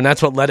gift giver, and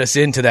that's what led us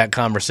into that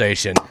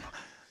conversation.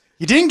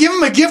 You didn't give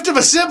him a gift of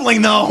a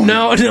sibling, though.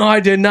 No, I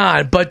did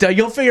not. But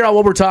you'll figure out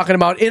what we're talking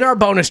about in our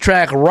bonus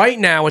track right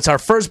now. It's our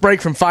first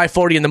break from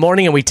 5:40 in the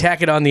morning, and we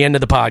tack it on the end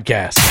of the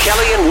podcast.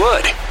 Kelly and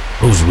Wood.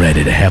 Who's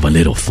ready to have a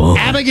little fun?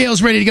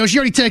 Abigail's ready to go. She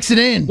already texted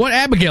in. What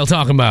Abigail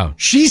talking about?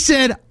 She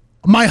said,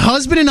 My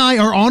husband and I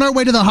are on our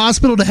way to the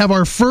hospital to have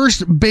our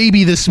first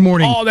baby this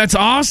morning. Oh, that's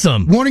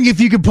awesome. Wondering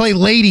if you could play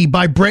Lady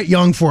by Brett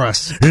Young for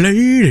us.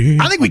 Lady.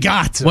 I think we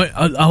got to. Wait,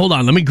 hold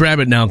on. Let me grab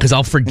it now because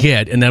I'll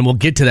forget, and then we'll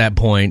get to that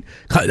point.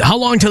 How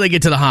long till they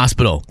get to the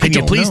hospital? Can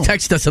you please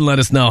text us and let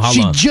us know how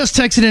long? She just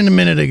texted in a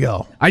minute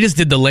ago. I just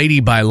did the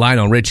Lady by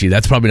Lionel Richie.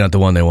 That's probably not the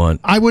one they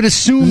want. I would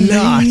assume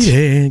not.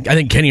 I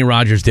think Kenny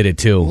Rogers did it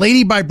too.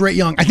 Lady by Brett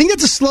Young. I think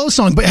that's a slow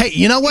song, but hey,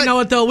 you know what? You know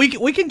what, though?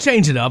 We can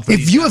change it up.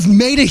 If you have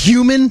made a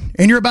human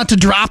and you're about to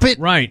drop it.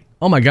 Right.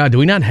 Oh, my God. Do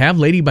we not have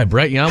Lady by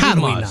Brett Young? How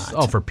do we not?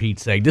 Oh, for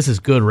Pete's sake. This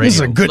is good radio. This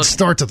is a good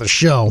start to the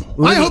show.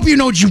 I hope you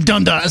know what you've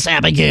done to us,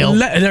 Abigail.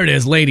 There it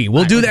is, Lady.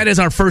 We'll do that as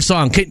our first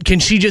song. Can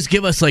she just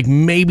give us like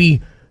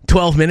maybe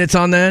 12 minutes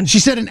on that? She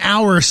said an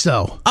hour or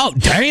so. Oh,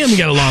 damn. You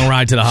got a long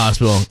ride to the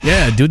hospital.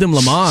 Yeah, do them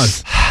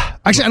Lamaze.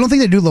 Actually, I don't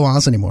think they do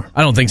Lamaze anymore.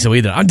 I don't think so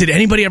either. Did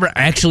anybody ever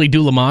actually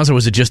do Lamaze, or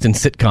was it just in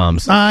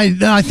sitcoms?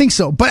 I think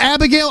so. But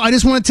Abigail, I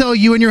just want to tell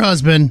you and your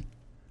husband,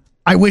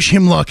 I wish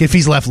him luck if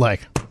he's left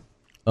leg.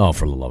 Oh,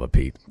 for the love of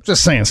Pete.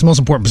 Just saying, it's the most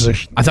important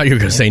position. I thought you were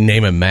going to say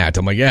name him Matt.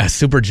 I'm like, yeah,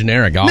 super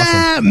generic. Awesome.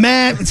 Nah,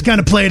 Matt, it's kind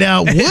of played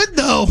out. Wood,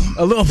 though.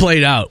 A little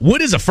played out.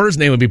 Wood as a first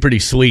name would be pretty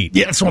sweet.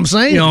 Yeah, that's what I'm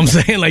saying. You know what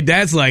I'm saying? Like,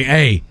 that's like,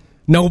 hey,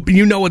 no,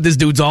 you know what this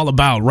dude's all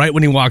about right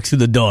when he walks through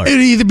the door. It'd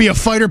either be a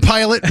fighter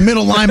pilot,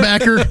 middle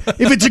linebacker.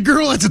 If it's a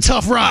girl, it's a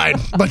tough ride.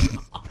 But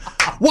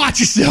watch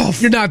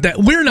yourself. We're not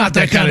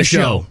that kind of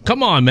show.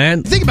 Come on,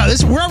 man. Think about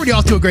this. We're already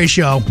off to a great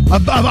show. A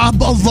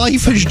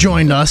life has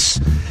joined us.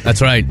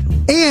 That's right.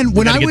 And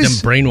when I was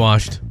get them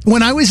brainwashed.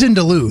 When I was in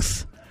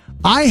Duluth,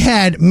 I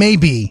had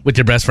maybe with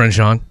your best friend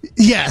Sean.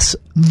 Yes,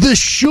 the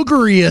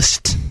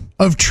sugariest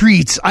of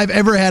treats I've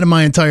ever had in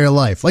my entire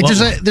life. Like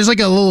there's like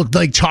a little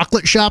like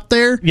chocolate shop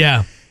there.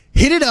 Yeah.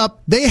 Hit it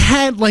up. They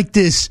had like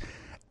this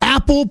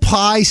apple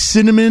pie,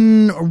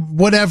 cinnamon or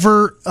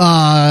whatever,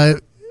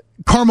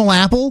 caramel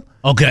apple.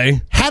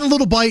 Okay. Had a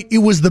little bite. It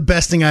was the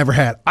best thing I ever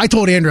had. I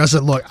told Andrew, I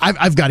said, look,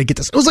 I've got to get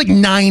this. It was like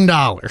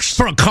 $9.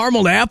 For a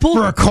caramel apple?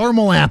 For a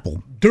caramel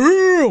apple.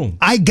 Damn.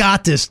 I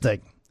got this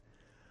thing.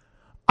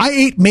 I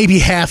ate maybe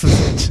half of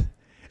it.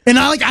 And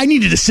I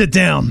needed to sit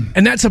down.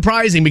 And that's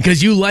surprising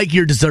because you like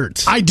your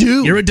desserts. I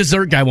do. You're a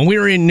dessert guy. When we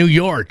were in New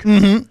York,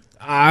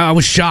 I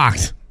was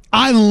shocked.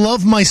 I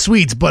love my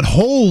sweets, but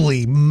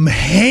holy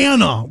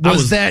Hannah,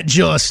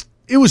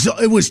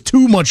 it was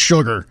too much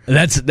sugar.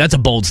 That's a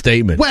bold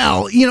statement.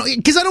 Well,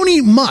 because I don't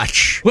eat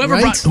much.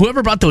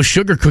 Whoever brought those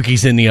sugar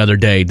cookies in the other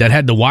day that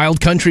had the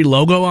Wild Country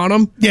logo on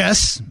them?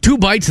 Yes. 2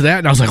 bites of that,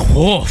 and I was like,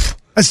 whoa.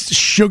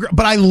 Sugar,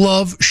 but I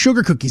love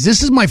sugar cookies.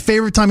 This is my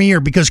favorite time of year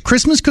because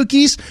Christmas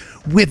cookies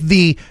with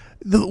the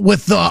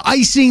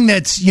icing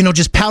that's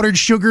just powdered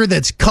sugar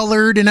that's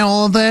colored and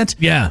all of that.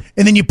 Yeah,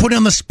 and then you put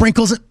on the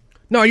sprinkles.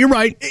 No, you're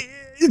right.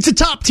 It's a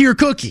top tier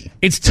cookie.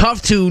 It's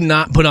tough to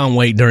not put on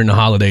weight during the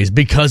holidays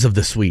because of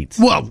the sweets.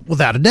 Well,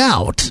 without a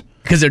doubt,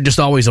 because they're just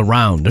always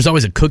around. There's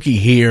always a cookie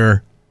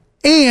here.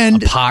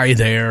 And a pie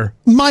there.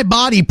 My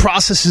body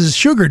processes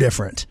sugar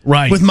different.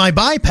 Right. With my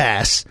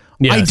bypass,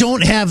 yes. I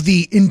don't have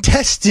the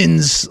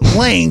intestines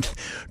length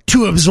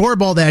to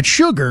absorb all that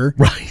sugar.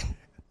 Right.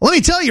 Let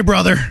me tell you,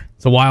 brother.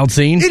 It's a wild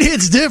scene. It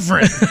hits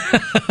different.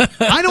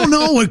 I don't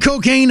know what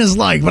cocaine is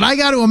like, but I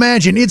got to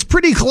imagine it's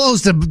pretty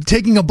close to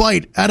taking a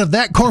bite out of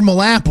that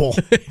caramel apple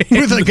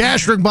with a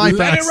gastric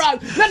bypass.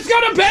 Let's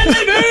go to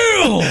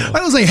Bentleyville.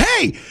 I was like,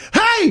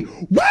 hey,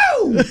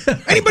 woo!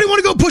 Anybody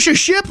want to go push a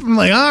ship? I'm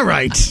like, all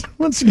right,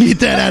 let's get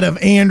that out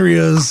of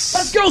Andrea's.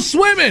 Let's go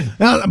swimming.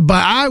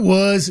 But I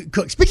was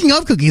speaking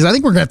of cookies. I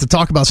think we're going to have to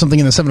talk about something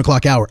in the 7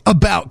 o'clock hour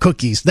about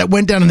cookies that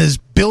went down in this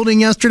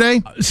building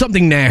yesterday.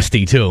 Something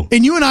nasty too.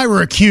 And you and I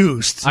were accused.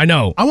 I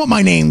know. I want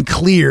my name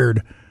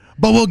cleared,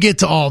 but we'll get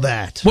to all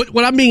that.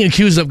 What I'm being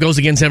accused of goes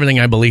against everything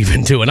I believe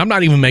in, too, and I'm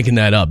not even making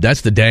that up.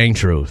 That's the dang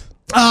truth.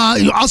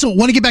 Also,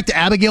 want to get back to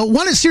Abigail.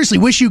 Want to seriously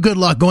wish you good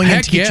luck going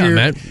Heck into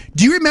man.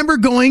 Do you remember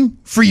going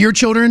for your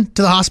children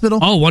to the hospital?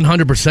 Oh,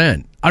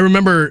 100%. I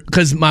remember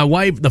because my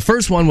wife, the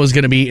first one was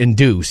going to be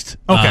induced.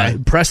 Okay.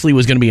 Presley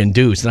was going to be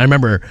induced, and I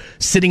remember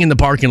sitting in the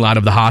parking lot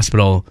of the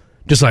hospital,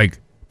 just like,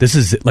 this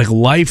is like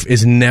life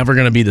is never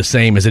going to be the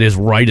same as it is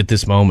right at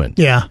this moment.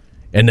 Yeah.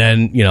 And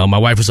then, my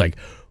wife was like,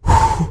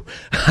 whew.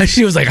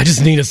 She was like, I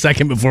just need a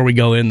second before we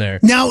go in there.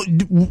 Now,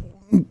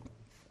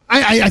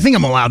 I think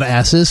I'm allowed to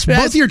ask this.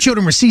 Both of your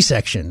children were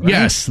C-section, right?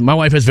 Yes. My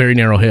wife has very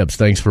narrow hips.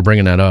 Thanks for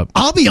bringing that up.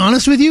 I'll be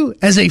honest with you.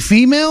 As a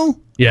female,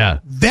 yeah,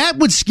 that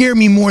would scare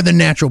me more than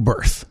natural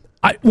birth.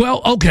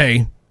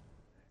 Okay.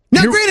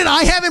 Now, granted,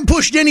 I haven't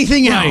pushed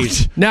anything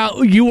out.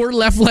 Now, you were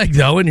left leg,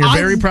 though, and you're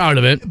very proud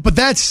of it. But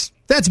that's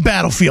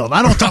battlefield.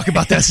 I don't talk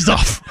about that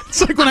stuff.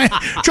 It's like when I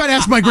try to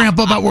ask my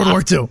grandpa about World War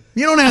II.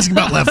 You don't ask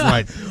about left,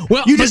 right.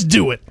 Well, you just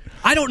do it.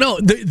 I don't know.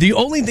 The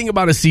only thing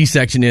about a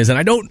C-section is, and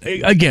I don't,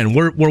 again,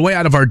 we're way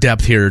out of our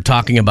depth here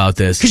talking about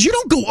this. Because you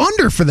don't go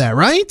under for that,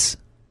 right?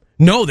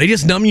 No, they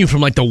just numb you from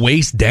like the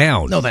waist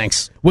down. No,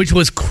 thanks. Which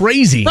was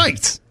crazy.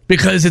 Right.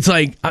 Because it's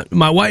like,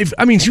 my wife,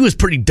 I mean, she was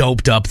pretty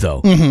doped up,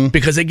 though.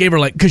 Because they gave her,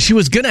 like, because she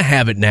was going to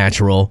have it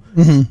natural.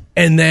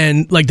 And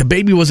then, like, the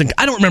baby wasn't,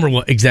 I don't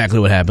remember exactly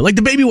what happened. Like,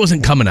 the baby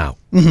wasn't coming out.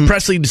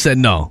 Presley just said,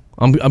 no,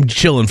 I'm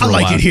chilling for a while.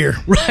 I like it here.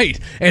 Right.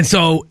 And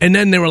so, and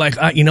then they were like,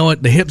 you know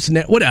what, the hips,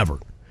 whatever.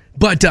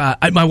 But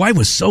my wife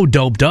was so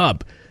doped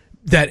up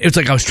that it's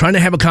like I was trying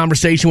to have a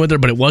conversation with her,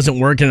 but it wasn't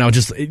working. And I was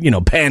just,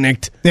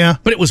 panicked. Yeah.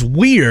 But it was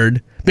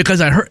weird because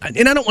I heard,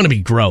 and I don't want to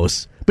be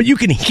gross, but you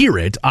can hear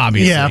it,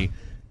 obviously. Yeah.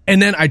 And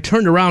then I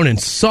turned around and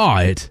saw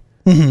it,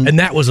 and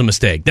that was a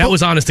mistake. That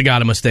was, honest to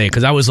God, a mistake,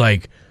 because I was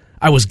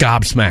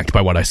gobsmacked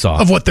by what I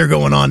saw. Of what they're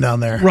going on down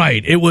there.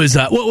 Right. It was,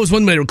 it was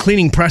when they were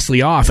cleaning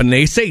Presley off, and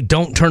they say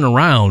don't turn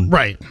around.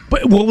 Right.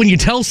 But when you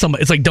tell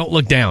somebody, it's like, don't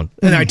look down.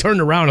 And I turned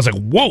around, I was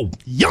like, whoa.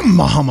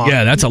 Yum-mama.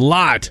 Yeah, that's a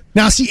lot.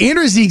 Now, see,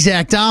 Andrew's the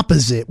exact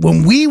opposite.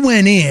 When we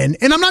went in,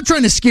 and I'm not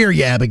trying to scare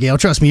you, Abigail,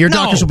 trust me, your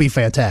doctors will be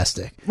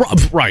fantastic.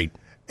 Right.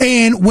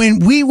 And when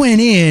we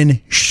went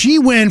in, she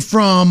went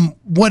from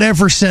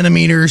whatever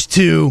centimeters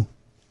to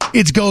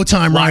it's go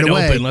time right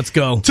away. Open, let's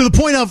go. To the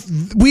point of,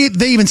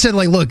 they even said,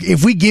 like, look,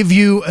 if we give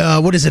you,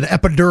 an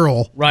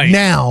epidural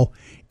now,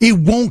 it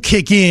won't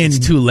kick in.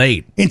 It's too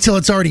late. Until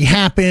it's already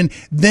happened.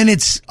 Then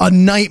it's a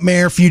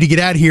nightmare for you to get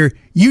out of here.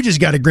 You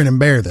just got to grin and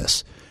bear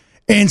this.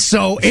 And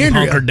so,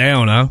 Andrea. Hunkered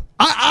down, huh?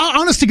 I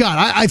honest to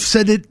God, I've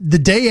said it the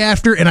day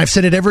after, and I've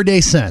said it every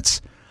day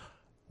since.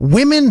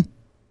 Women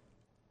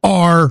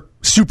are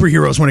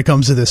superheroes when it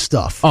comes to this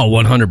stuff. Oh,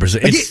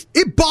 100%. Like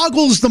it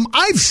boggles them.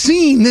 I've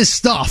seen this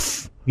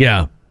stuff.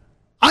 Yeah.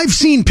 I've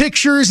seen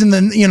pictures and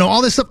then,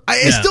 all this stuff.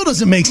 It still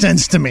doesn't make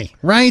sense to me,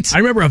 right? I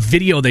remember a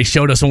video they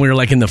showed us when we were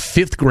like in the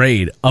 5th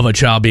grade of a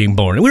child being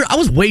born. I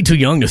was way too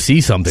young to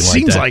see something like that.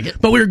 Seems like it.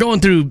 But we were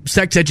going through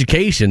sex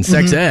education,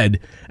 sex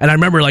ed, and I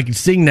remember like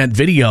seeing that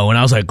video and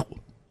I was like,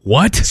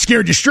 what?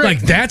 Scared you straight. Like,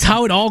 that's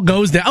how it all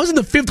goes down. I was in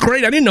the 5th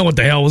grade. I didn't know what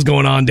the hell was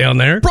going on down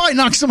there. Probably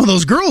knocked some of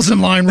those girls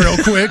in line real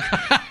quick.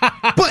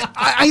 But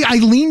I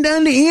leaned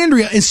down to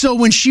Andrea, and so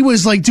when she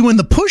was, like, doing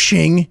the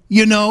pushing,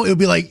 it would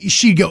be like,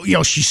 she'd go,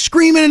 she's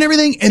screaming and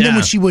everything, and then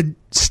when she would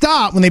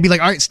stop, when they'd be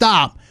like, all right,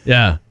 stop.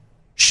 Yeah.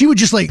 She would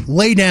just, like,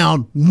 lay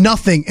down,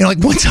 nothing. And,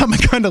 like, one time I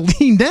kind of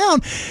leaned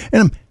down,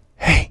 and I'm,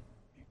 hey,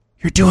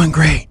 you're doing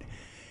great.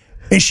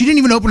 And she didn't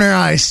even open her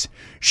eyes.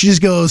 She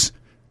just goes,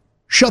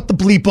 shut the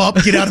bleep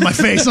up, get out of my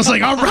face. And I was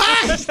like, all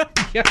right,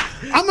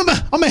 I'm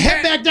gonna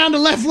head back down to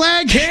left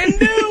leg.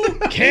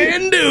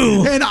 Can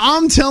do. And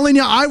I'm telling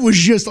you, I was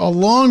just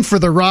along for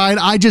the ride.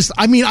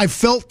 I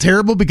felt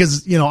terrible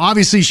because,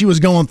 obviously she was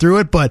going through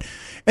it,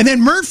 and then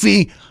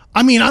Murphy,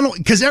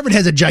 because Everett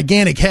has a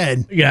gigantic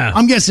head. Yeah.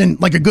 I'm guessing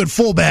like a good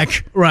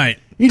fullback. Right.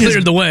 He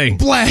cleared the way.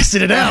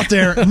 Blasted it out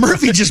there.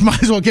 Murphy just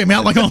might as well came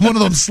out like on one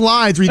of those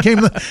slides where you came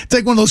to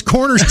take one of those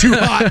corners too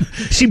hot.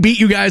 She beat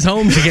you guys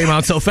home. She came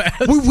out so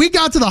fast. We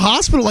got to the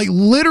hospital, like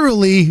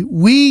literally,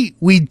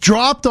 we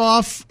dropped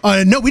off.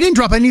 No, we didn't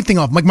drop anything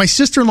off. Like my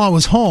sister-in-law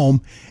was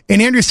home,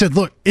 and Andrea said,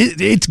 look,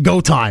 it's go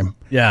time.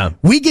 Yeah.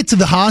 We get to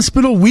the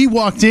hospital. We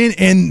walked in,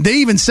 and they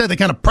even said, they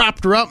kind of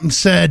propped her up and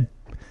said,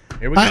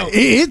 here we go.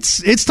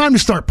 It's time to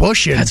start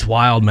pushing. That's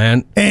wild,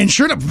 man. And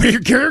sure enough,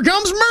 here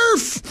comes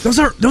Murph.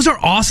 Those are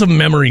awesome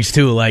memories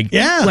too. Like,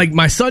 like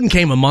my son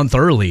came a month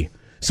early.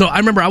 So I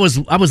remember I was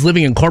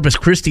living in Corpus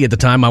Christi at the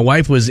time. My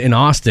wife was in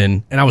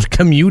Austin, and I was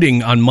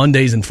commuting on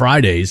Mondays and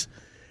Fridays.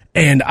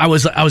 And I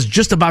was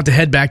just about to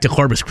head back to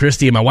Corpus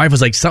Christi, and my wife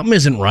was like, something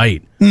isn't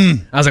right. I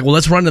was like, well,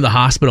 let's run to the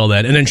hospital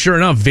then. And then sure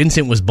enough,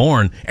 Vincent was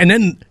born. And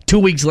then 2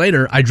 weeks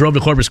later, I drove to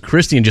Corpus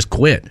Christi and just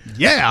quit.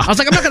 Yeah. I was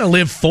like, I'm not going to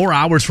live 4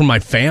 hours from my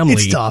family.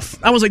 It's tough.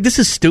 I was like, this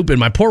is stupid.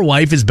 My poor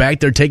wife is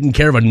back there taking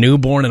care of a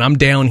newborn, and I'm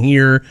down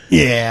here.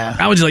 Yeah.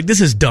 I was just like, this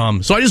is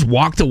dumb. So I just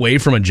walked away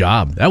from a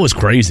job. That was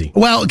crazy.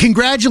 Well,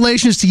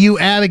 congratulations to you,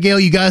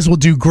 Abigail. You guys will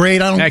do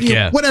great. Heck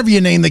yeah. Whatever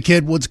you name the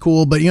kid, Wood's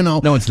cool, but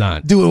No, it's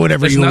not. Do it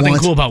whatever There's you want. There's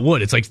nothing cool about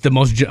Wood. It's like the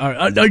most...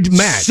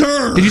 Matt.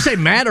 Sir. Did you say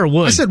Matt or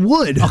Wood? I said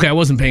Wood. Okay, I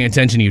wasn't paying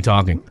attention to you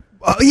talking.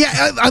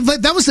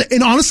 That was...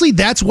 And honestly,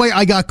 that's why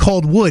I got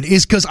called Wood,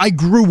 is because I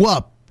grew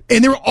up,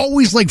 and there were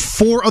always like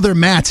 4 other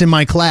Matts in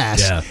my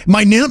class. Yeah.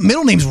 My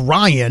middle name's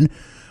Ryan.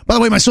 By the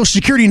way, my social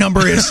security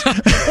number is...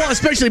 Well,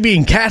 especially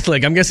being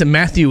Catholic, I'm guessing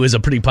Matthew is a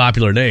pretty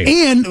popular name.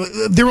 And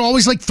there were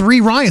always like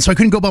 3 Ryans, so I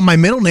couldn't go by my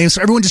middle name,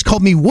 so everyone just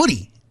called me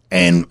Woody.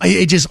 And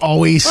it just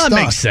always stuck.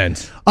 That makes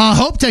sense.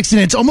 Hope texting,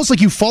 it's almost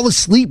like you fall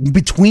asleep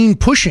between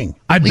pushing.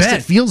 At least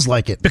it feels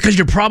like it. Because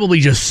you're probably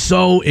just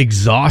so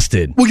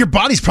exhausted. Well, your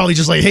body's probably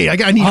just like, hey,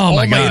 I need all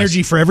my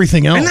energy for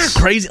everything else. Isn't that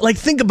crazy? Like,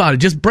 think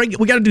about it.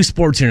 We got to do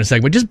sports here in a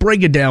second, but just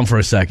break it down for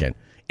a second.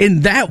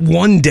 In that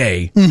one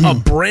day, a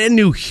brand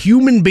new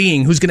human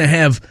being who's going to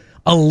have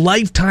a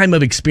lifetime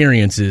of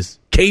experiences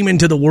came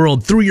into the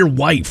world through your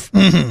wife.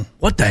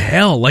 What the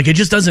hell? Like, it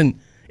just doesn't,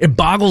 it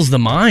boggles the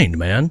mind,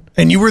 man.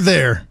 And you were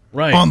there.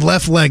 Right. On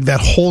left leg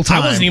that whole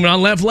time. I wasn't even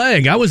on left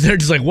leg. I was there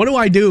just like, what do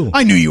I do?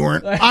 I knew you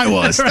weren't. I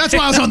was. Right. That's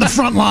why I was on the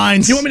front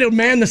lines. You want me to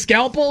man the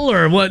scalpel,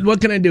 or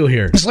what can I do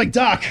here? It's like,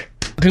 Doc.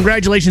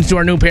 Congratulations to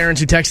our new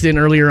parents who texted in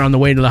earlier on the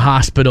way to the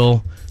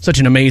hospital. Such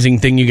an amazing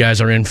thing you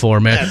guys are in for,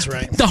 man. That's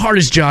right. The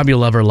hardest job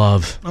you'll ever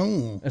love.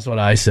 Oh. That's what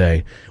I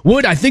say.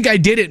 Wood, I think I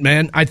did it,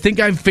 man. I think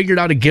I've figured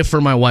out a gift for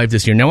my wife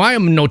this year. Now, I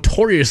am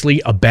notoriously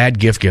a bad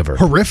gift giver.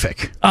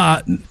 Horrific.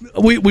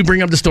 We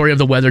bring up the story of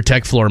the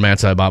WeatherTech floor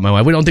mats I bought my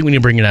wife. We don't think we need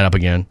to bring that up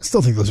again. I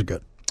still think those are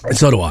good. And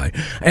so do I.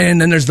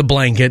 And then there's the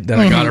blanket that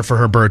I got her for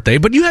her birthday.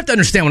 But you have to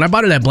understand, when I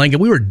bought her that blanket,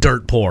 we were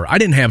dirt poor. I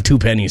didn't have 2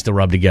 pennies to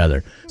rub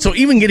together. So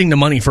even getting the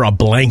money for a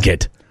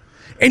blanket...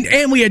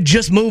 And we had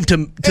just moved to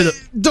the...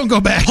 Don't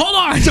go back. Hold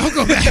on. Don't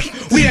go back.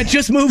 We had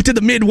just moved to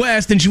the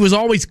Midwest, and she was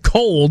always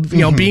cold,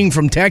 being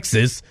from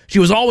Texas. She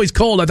was always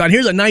cold. I thought,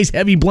 here's a nice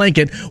heavy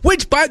blanket,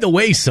 which, by the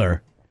way,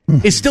 sir,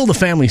 is still the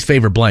family's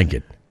favorite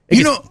blanket.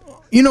 You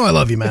know I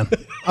love you, man.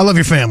 I love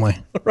your family.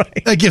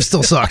 Right. That gift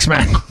still sucks,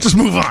 man. Just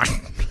move on.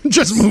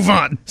 Just move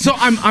on. So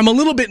I'm a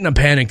little bit in a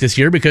panic this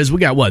year because we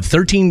got,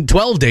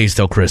 12 days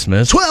till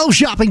Christmas. 12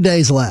 shopping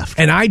days left.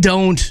 And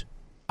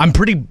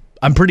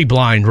I'm pretty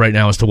blind right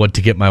now as to what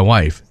to get my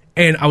wife.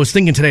 And I was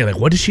thinking today, like,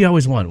 what does she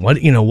always want? What?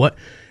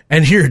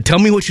 And here, tell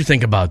me what you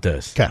think about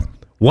this. Okay.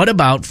 What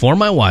about, for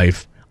my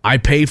wife, I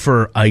pay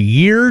for a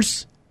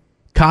year's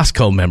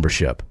Costco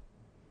membership?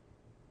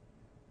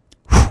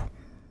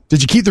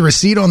 Did you keep the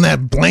receipt on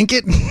that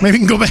blanket? Maybe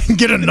you can go back and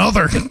get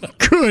another.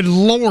 Good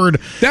Lord.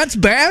 That's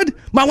bad?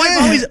 My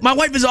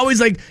wife is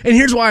always like, and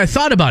here's why I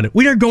thought about it.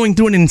 We are going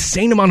through an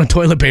insane amount of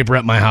toilet paper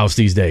at my house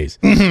these days.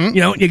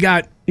 Mm-hmm.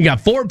 You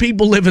got 4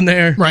 people living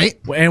there. Right.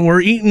 And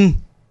we're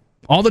eating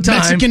all the time.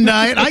 Mexican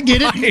diet. I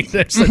get it.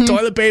 Right. The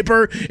toilet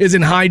paper is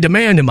in high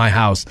demand in my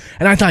house.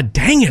 And I thought,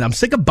 dang it, I'm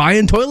sick of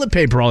buying toilet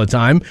paper all the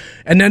time.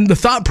 And then the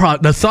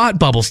thought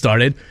bubble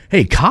started.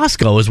 Hey,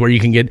 Costco is where you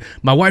can get...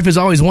 My wife has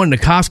always wanted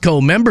a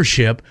Costco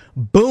membership.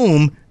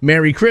 Boom,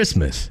 Merry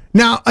Christmas.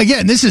 Now,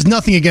 again, this is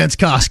nothing against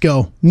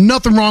Costco.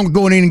 Nothing wrong with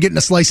going in and getting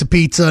a slice of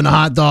pizza and a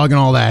hot dog and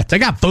all that. They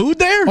got food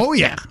there? Oh,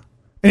 yeah.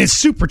 And it's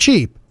super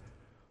cheap.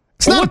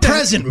 It's not a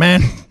present,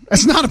 man.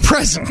 It's not a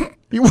present.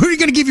 What are you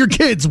going to give your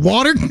kids?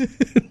 Water?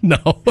 No.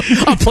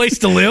 A place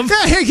to live?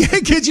 Yeah, hey,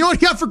 kids, you know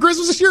what you got for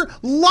Christmas this year?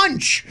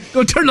 Lunch.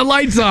 Go turn the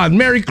lights on.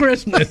 Merry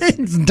Christmas.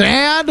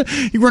 Dad,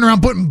 you run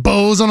around putting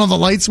bows on all the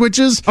light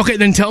switches? Okay,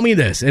 then tell me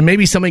this, and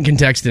maybe somebody can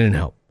text in and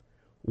help.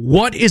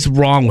 What is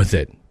wrong with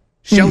it?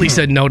 Shelly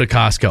said no to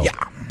Costco.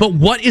 Yeah. But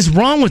what is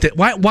wrong with it?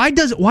 Why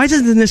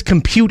doesn't this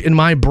compute in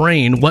my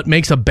brain what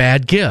makes a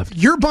bad gift?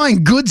 You're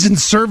buying goods and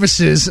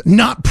services,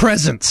 not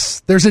presents.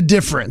 There's a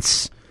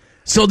difference.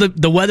 So the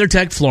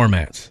WeatherTech floor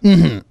mats.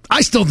 Mm-hmm.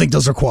 I still think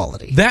those are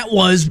quality. That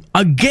was,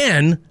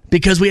 again,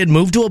 because we had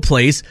moved to a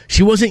place.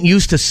 She wasn't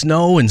used to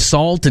snow and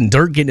salt and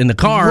dirt getting in the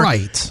car.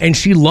 Right. And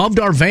she loved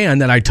our van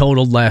that I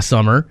totaled last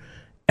summer.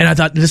 And I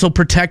thought, this will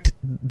protect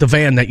the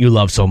van that you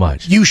love so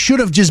much. You should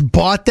have just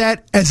bought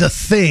that as a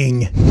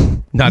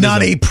thing,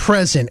 not a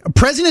present. A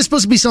present is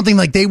supposed to be something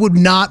like they would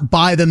not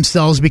buy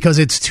themselves because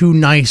it's too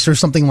nice or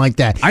something like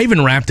that. I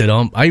even wrapped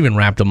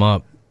them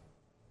up.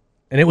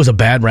 And it was a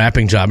bad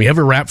wrapping job. You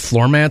ever wrapped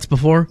floor mats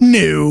before?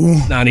 No.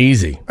 Not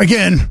easy.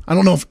 Again, I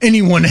don't know if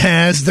anyone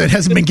has that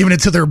hasn't been giving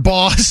it to their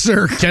boss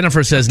or...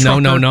 Jennifer says, no.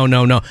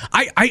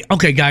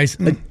 Okay, guys,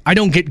 I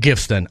don't get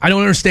gifts then. I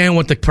don't understand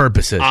what the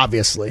purpose is.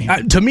 Obviously.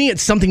 To me,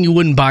 it's something you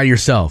wouldn't buy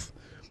yourself.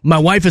 My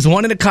wife has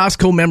wanted a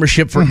Costco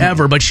membership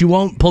forever, but she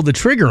won't pull the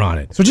trigger on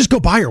it. So just go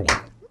buy her one.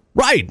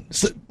 Right.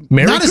 So,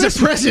 Merry Christmas. As a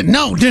present.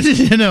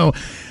 No.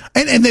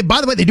 And they,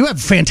 by the way, they do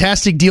have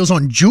fantastic deals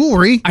on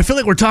jewelry. I feel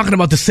like we're talking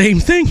about the same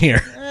thing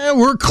here.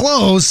 We're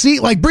close. See,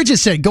 like Bridget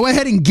said, go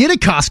ahead and get a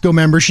Costco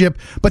membership,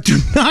 but do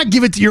not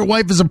give it to your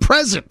wife as a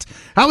present.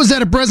 How is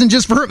that a present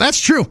just for her? That's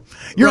true.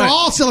 You're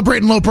all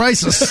celebrating low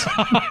prices.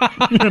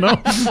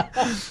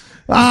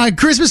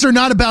 Christmas are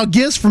not about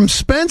gifts from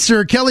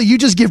Spencer. Kelly, you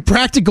just give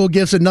practical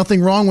gifts and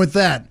nothing wrong with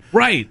that.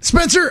 Right.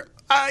 Spencer,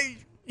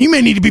 you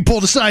may need to be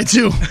pulled aside,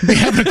 too. Be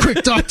having a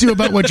quick talk to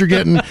about what you're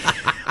getting.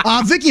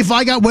 Vicky, if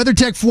I got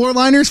WeatherTech floor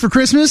liners for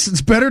Christmas,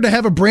 it's better to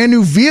have a brand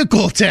new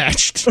vehicle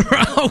attached.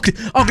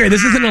 Okay,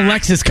 this isn't a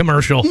Lexus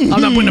commercial. I'm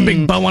not putting a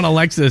big bow on a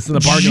Lexus in the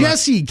parking lot.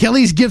 Jesse,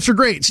 Kelly's gifts are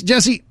great.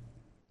 Jesse,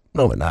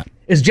 no, they're not.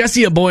 Is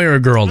Jesse a boy or a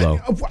girl, though?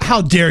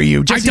 How dare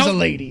you? Jesse's a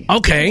lady.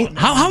 Okay,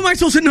 how am I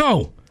supposed to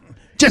know?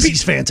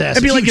 Jesse's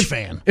fantastic. I'd be like,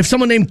 if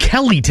someone named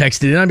Kelly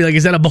texted in, I'd be like,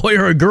 is that a boy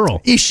or a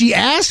girl? If she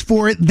asked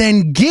for it,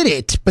 then get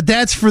it. But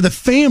that's for the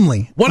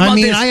family. What about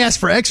this? I asked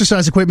for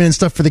exercise equipment and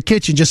stuff for the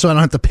kitchen just so I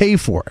don't have to pay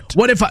for it.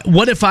 What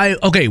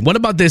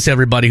about this,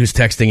 everybody who's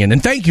texting in?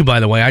 And thank you, by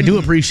the way. I do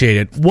appreciate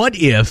it. What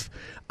if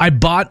I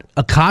bought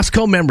a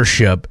Costco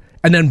membership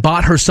and then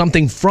bought her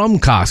something from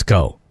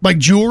Costco? Like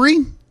jewelry?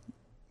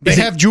 They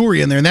have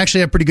jewelry in there, and they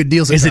actually have pretty good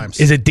deals sometimes.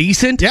 Is it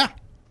decent? Yeah.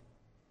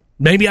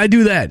 Maybe I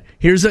do that.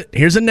 Here's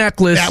a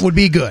necklace. That would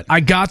be good.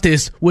 I got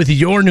this with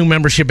your new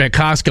membership at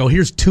Costco.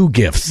 Here's 2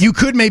 gifts. You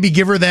could maybe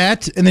give her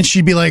that, and then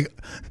she'd be like,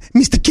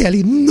 Mr.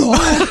 Kelly, no.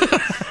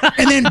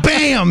 And then,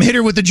 bam, hit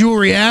her with the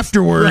jewelry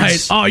afterwards.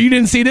 Right. Oh, you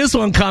didn't see this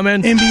one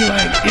coming. And be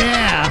like,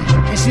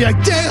 yeah. And actually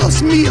like,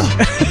 Deus mio.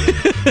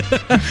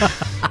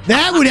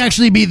 That would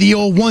actually be the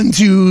old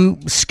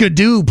 1-2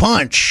 skidoo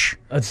punch.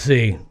 Let's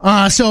see.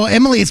 So,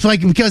 Emily, it's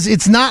like, because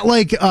it's not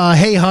like,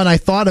 hey, hon, I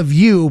thought of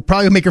you.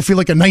 Probably make her feel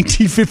like a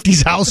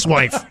 1950s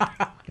housewife.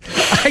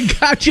 I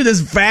got you this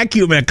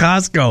vacuum at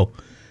Costco.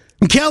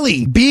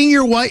 Kelly, being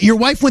your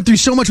wife went through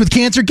so much with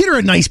cancer, get her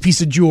a nice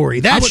piece of jewelry.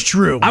 That's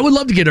true. I would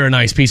love to get her a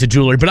nice piece of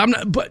jewelry, but I'm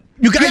not. But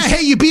you guys, yeah,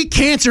 hey, you beat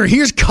cancer.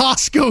 Here's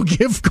Costco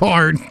gift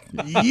card.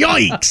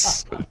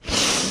 Yikes!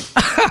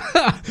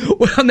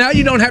 Well, now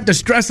you don't have to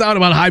stress out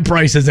about high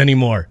prices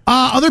anymore.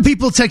 Other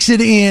people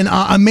texted in.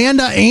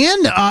 Amanda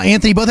and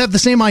Anthony both have the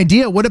same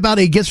idea. What about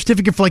a gift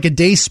certificate for like a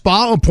day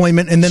spa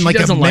appointment and then like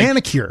a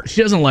manicure?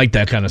 She doesn't like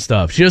that kind of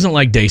stuff. She doesn't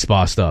like day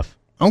spa stuff.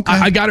 Okay.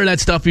 I got her that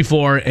stuff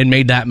before and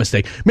made that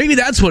mistake. Maybe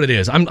that's what it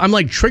is. I'm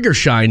like trigger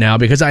shy now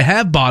because I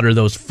have bought her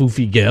those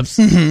foofy gifts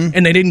and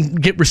they didn't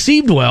get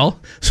received well.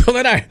 So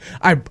then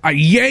I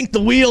yanked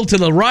the wheel to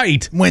the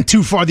right. Went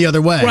too far the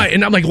other way. Right.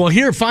 And I'm like, well,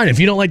 here, fine. If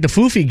you don't like the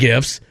foofy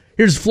gifts,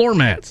 here's floor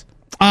mats.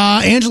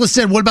 Angela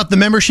said, what about the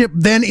membership?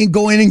 Then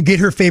go in and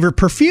get her favorite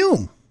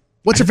perfume.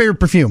 What's her favorite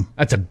perfume?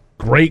 That's a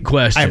great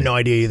question. I have no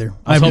idea either.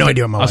 I have no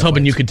idea what my wife I was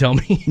hoping wears. you could tell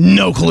me.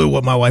 No clue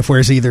what my wife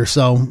wears either.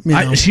 So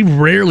she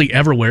rarely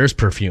ever wears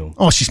perfume.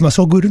 Oh, she smells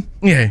so good.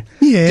 Yeah,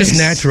 just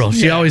natural.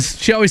 She always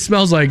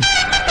smells like.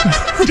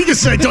 What are you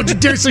say? Don't you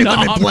dare say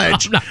that in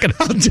pledge. I'm not gonna.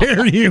 How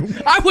dare you?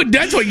 I would.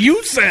 That's what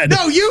you said.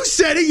 No, you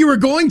said it. You were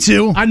going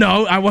to. I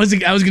know. I was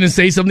going to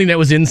say something that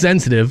was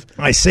insensitive.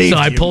 I saved so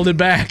you. I pulled it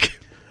back.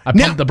 I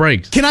pumped the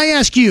brakes. Can I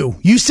ask you?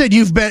 You said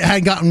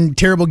had gotten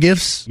terrible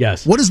gifts.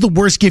 Yes. What is the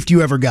worst gift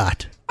you ever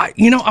got?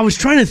 I was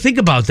trying to think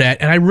about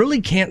that, and I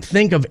really can't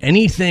think of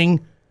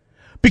anything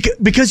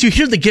because you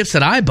hear the gifts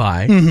that I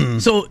buy,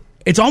 so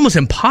it's almost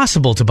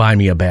impossible to buy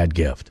me a bad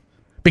gift.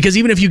 Because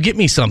even if you get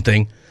me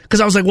something, because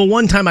I was like, well,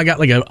 one time I got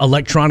like an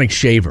electronic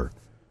shaver,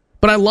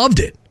 but I loved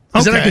it.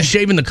 Because then I could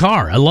shave in the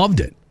car. I loved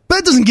it. But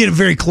it doesn't get a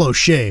very close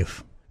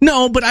shave.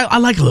 No, but I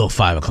like a little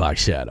 5 o'clock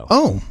shadow.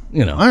 Oh.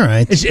 All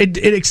right.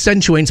 It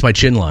accentuates my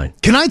chin line.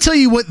 Can I tell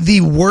you what the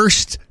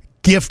worst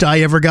gift I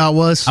ever got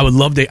was? I would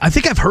love to. I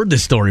think I've heard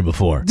this story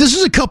before. This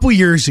was a couple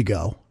years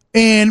ago.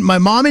 And my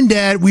mom and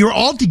dad, we were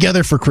all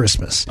together for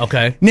Christmas.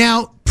 Okay.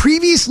 Now,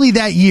 previously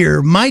that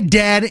year, my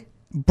dad,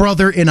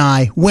 brother, and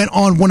I went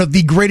on one of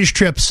the greatest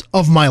trips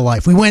of my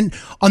life. We went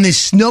on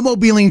this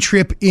snowmobiling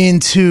trip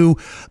into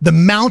the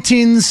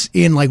mountains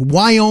in like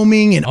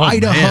Wyoming and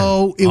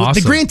Idaho. Man. It was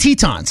the Awesome. Grand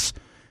Tetons.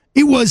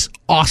 It was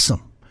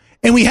awesome.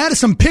 And we had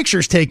some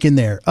pictures taken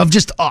there of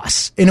just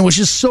us. And it was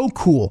just so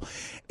cool.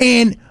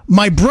 And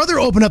my brother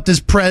opened up his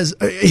present,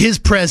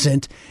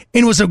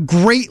 and it was a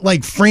great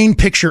like framed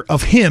picture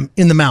of him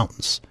in the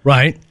mountains.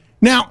 Right.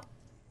 Now,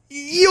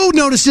 you'll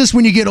notice this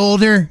when you get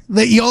older,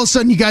 that all of a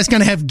sudden you guys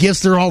kind of have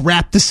gifts that are all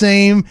wrapped the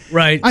same.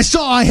 Right. I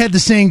saw I had the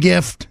same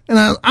gift, and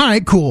all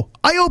right, cool.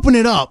 I open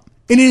it up,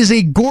 and it is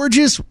a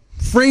gorgeous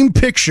framed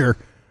picture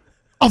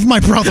of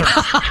my brother.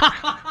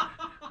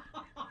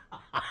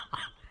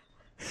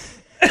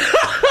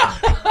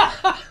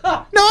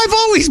 Now, I've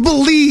always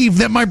believed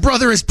that my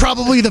brother is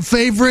probably the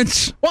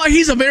favorite. Well,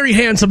 he's a very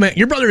handsome man.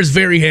 Your brother is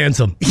very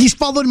handsome. He's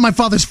followed in my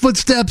father's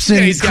footsteps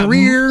in his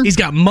career. He's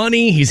got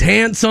money. He's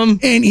handsome.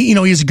 And,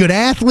 he's a good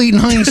athlete in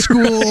high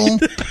school.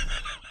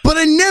 But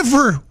it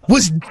never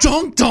was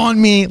dunked on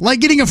me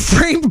like getting a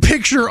framed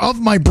picture of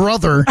my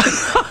brother.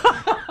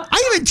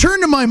 I even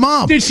turned to my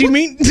mom. Did she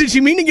mean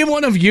to give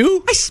one of you?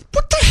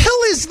 What the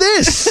hell is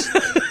this?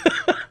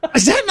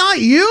 Is that not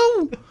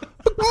you?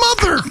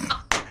 Mother,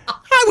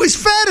 I was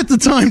fat at the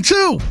time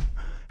too.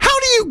 How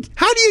do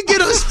you get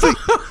us to,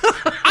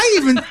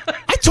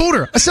 I told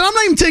her, I said, I'm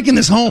not even taking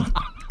this home.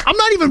 I'm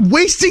not even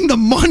wasting the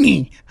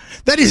money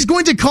that is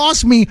going to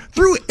cost me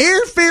through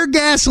airfare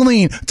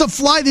gasoline to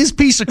fly this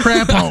piece of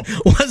crap home.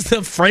 Was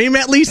the frame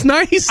at least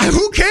nice?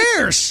 Who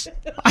cares?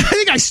 I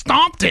think I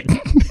stomped it.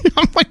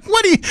 I'm like,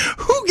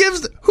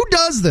 who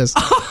does this?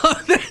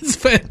 Oh, that's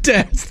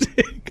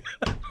fantastic.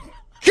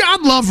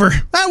 God love her.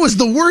 That was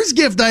the worst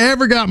gift I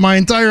ever got in my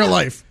entire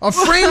life. A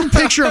framed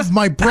picture of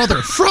my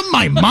brother from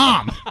my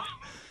mom.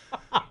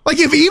 Like,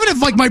 even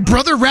if my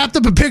brother wrapped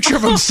up a picture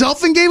of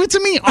himself and gave it to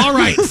me, all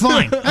right,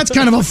 fine. That's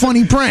kind of a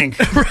funny prank.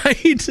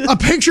 Right. A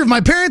picture of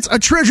my parents, a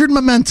treasured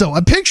memento.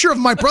 A picture of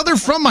my brother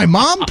from my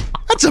mom,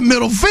 that's a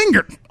middle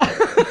finger.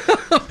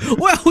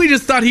 Well, we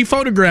just thought he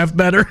photographed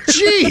better.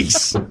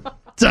 Jeez.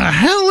 The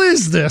hell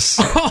is this?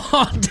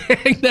 Oh,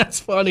 dang, that's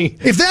funny.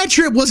 If that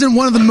trip wasn't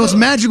one of the most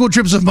magical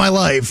trips of my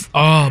life,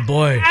 oh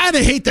boy, I'd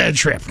hate that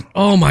trip.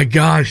 Oh my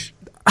gosh.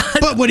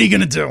 But what are you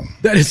going to do?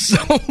 That is so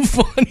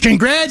funny.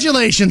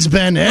 Congratulations,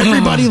 Ben.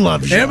 Everybody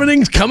loves you.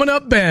 Everything's coming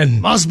up,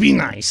 Ben. Must be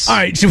nice. All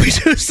right, should we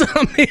do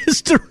some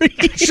history?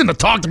 Shouldn't have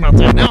talked about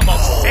that. Now I'm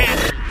all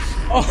sad.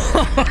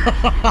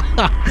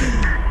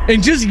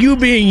 And just you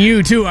being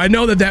you, too. I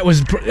know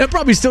that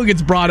probably still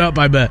gets brought up,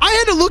 I bet. I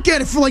had to look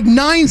at it for like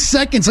 9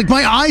 seconds. Like,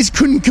 my eyes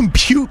couldn't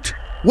compute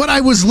what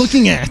I was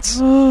looking at.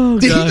 Oh,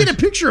 Did he get a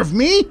picture of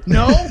me?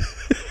 No.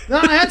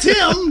 No, that's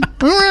him.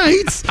 All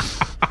right.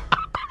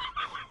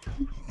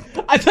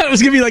 I thought it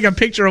was going to be like a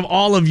picture of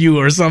all of you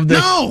or something.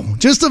 No,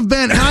 just of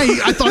Ben.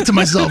 I thought to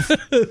myself,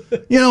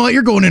 you know what?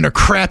 You're going in a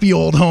crappy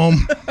old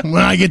home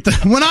when I get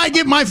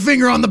my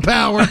finger on the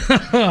power.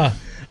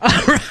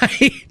 All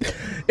right.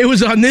 It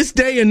was on this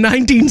day in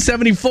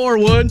 1974,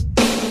 Wood.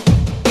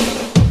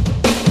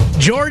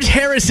 George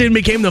Harrison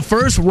became the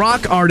first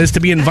rock artist to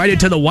be invited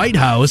to the White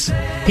House.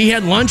 He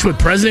had lunch with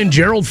President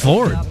Gerald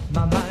Ford.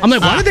 I'm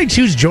like, why did they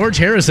choose George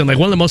Harrison? Like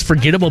one of the most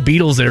forgettable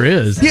Beatles there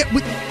is. Yeah.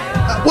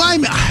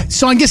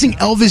 So I'm guessing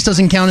Elvis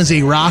doesn't count as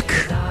a rock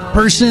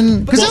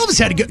person because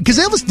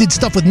Elvis did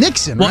stuff with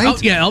Nixon, right? Well,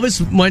 yeah,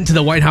 Elvis went to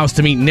the White House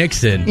to meet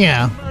Nixon.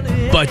 Yeah.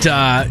 But,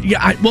 I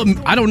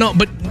don't know.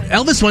 But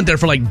Elvis went there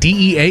for, like,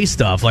 DEA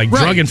stuff, like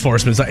drug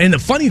enforcement stuff. And the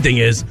funny thing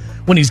is,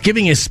 when he's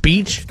giving his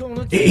speech,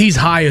 he's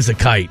high as a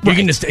kite. Right.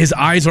 His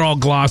eyes are all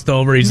glossed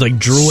over. He's, like,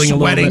 drooling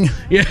Sweating. a little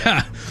bit.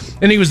 Yeah.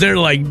 And he was there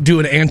to, like, do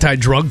an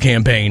anti-drug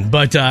campaign.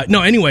 But,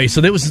 no, anyway,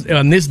 so that was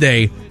on this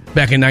day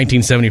back in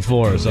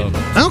 1974. So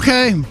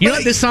okay. You know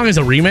what? This song is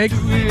a remake? No.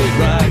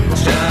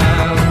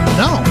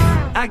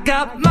 I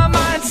got my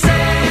mind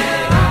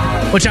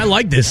set. Which I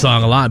like this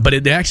song a lot, but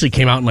it actually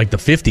came out in like the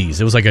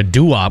 50s. It was like a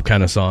doo-wop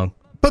kind of song.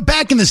 But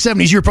back in the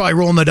 70s, you're probably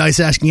rolling the dice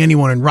asking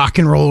anyone in rock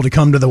and roll to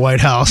come to the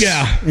White House.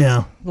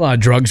 Yeah. A lot of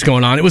drugs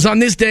going on. It was on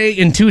this day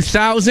in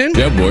 2000.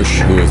 Jeb Bush,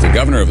 who is the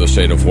governor of the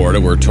state of Florida,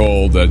 we're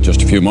told that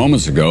just a few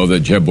moments ago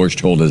that Jeb Bush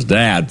told his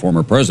dad,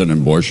 former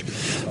President Bush,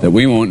 that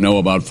we won't know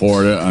about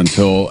Florida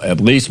until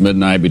at least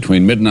midnight,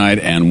 between midnight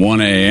and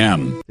 1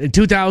 a.m. In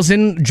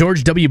 2000,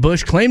 George W.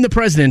 Bush claimed the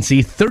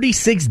presidency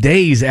 36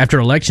 days after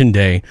Election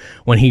Day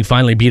when he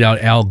finally beat out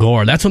Al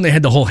Gore. That's when they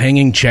had the whole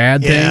hanging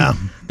Chad thing. Yeah.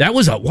 That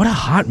was what a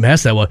hot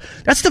mess that was.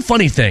 That's the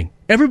funny thing.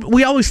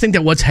 We always think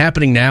that what's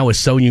happening now is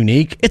so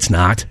unique. It's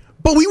not.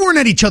 But we weren't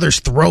at each other's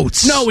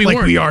throats. No, we weren't.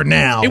 Like we are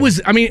now. It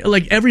was,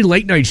 like every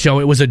late night show,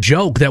 it was a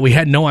joke that we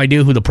had no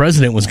idea who the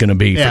president was going to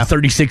be for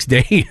 36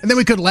 days. And then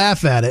we could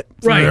laugh at it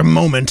for a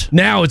moment.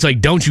 Now it's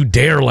like, don't you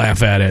dare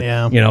laugh at it.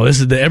 Yeah. You know,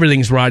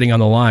 everything's riding on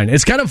the line.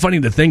 It's kind of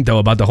funny to think, though,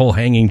 about the whole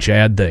hanging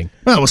Chad thing.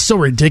 Well, it was so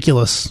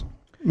ridiculous.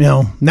 You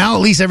know, now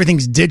at least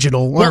everything's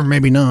digital, or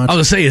maybe not. I was going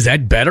to say, is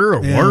that better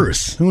or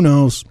worse? Who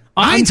knows?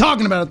 I ain't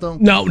talking about it, though.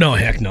 No,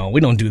 heck no. We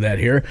don't do that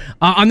here.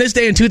 On this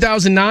day in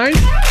 2009,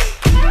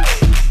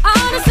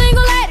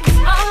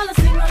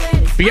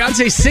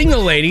 Beyonce's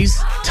Single Ladies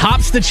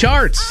tops the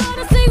charts.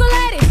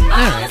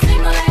 I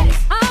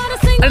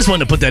just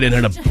wanted to put that in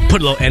there to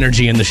put a little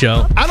energy in the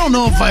show. I don't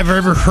know if I've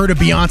ever heard a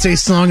Beyonce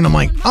song and I'm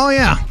like, oh,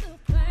 yeah.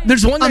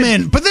 There's one I'm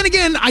in. But then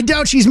again, I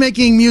doubt she's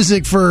making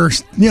music for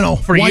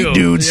white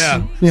dudes.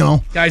 Yeah.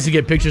 Guys who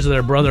get pictures of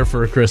their brother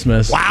for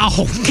Christmas. Wow.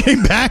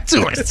 Came back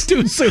to it. It's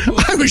too soon.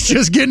 I was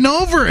just getting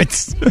over it.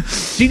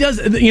 She does.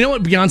 You know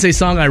what Beyonce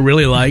song I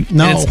really like?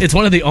 No. It's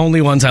one of the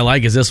only ones I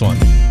like is this one.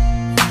 To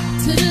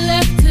the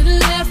left, to the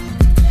left.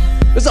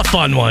 This is a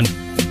fun one.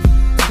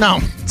 No,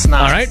 it's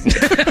not. All right.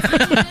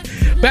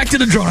 Back to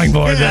the drawing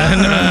board, then.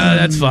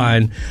 That's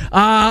fine.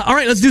 All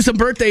right, let's do some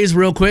birthdays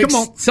real quick. Come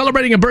on.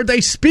 Celebrating a birthday.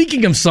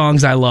 Speaking of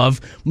songs I love,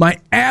 my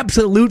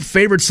absolute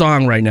favorite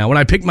song right now, when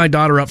I picked my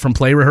daughter up from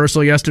play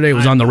rehearsal yesterday, it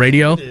was on the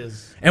radio,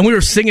 and we were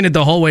singing it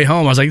the whole way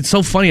home. I was like, it's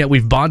so funny that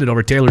we've bonded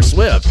over Taylor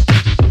Swift.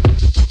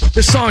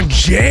 This song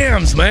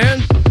jams,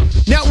 man.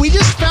 Now, we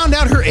just found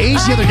out her age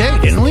the other day,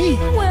 didn't we?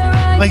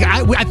 Like,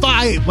 I thought,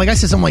 I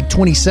said something like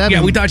 27.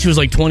 Yeah, we thought she was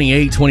like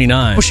 28,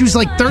 29. Well, she was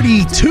like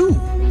 32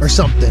 or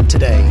something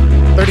today.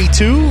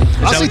 32?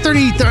 I'll say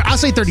 30. I'll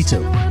say 32.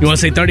 You want to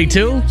say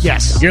 32?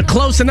 Yes. You're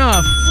close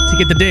enough to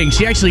get the ding.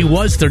 She actually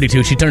was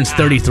 32. She turns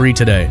 33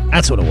 today.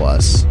 That's what it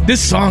was.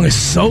 This song is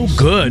so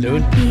good,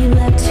 dude.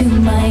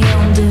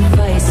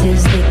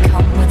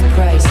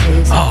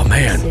 Oh,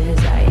 man.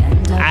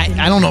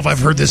 I don't know if I've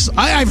heard this.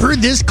 I've heard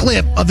this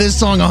clip of this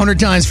song 100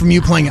 times from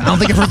you playing it. I don't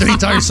think I've heard the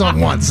entire song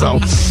once. So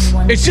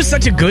it's just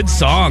such a good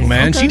song,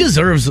 man. Okay.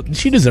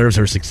 She deserves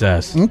her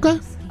success. Okay.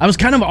 I was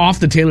kind of off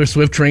the Taylor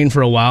Swift train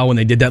for a while when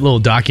they did that little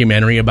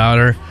documentary about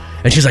her.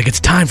 And she's like, it's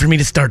time for me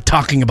to start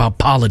talking about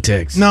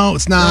politics. No,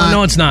 it's not.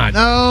 No, it's not.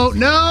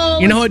 No.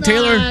 You know what,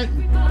 Taylor?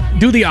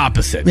 Do the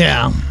opposite.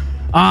 Yeah.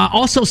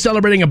 Also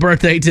celebrating a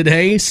birthday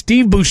today,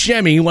 Steve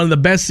Buscemi, one of the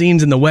best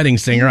scenes in The Wedding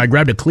Singer. I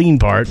grabbed a clean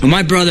part. When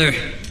my brother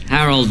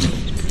Harold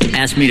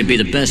asked me to be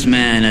the best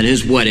man at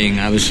his wedding,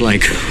 I was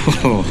like,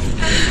 oh,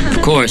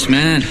 of course,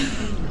 man.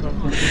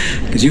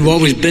 Because you've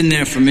always been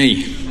there for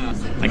me.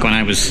 Like when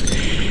I was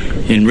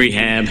in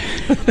rehab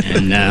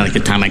and like the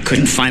time I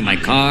couldn't find my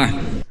car.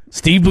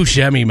 Steve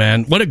Buscemi,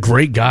 man. What a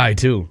great guy,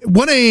 too.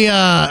 What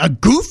a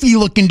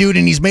goofy-looking dude,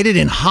 and he's made it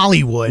in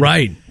Hollywood.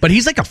 Right. But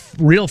he's like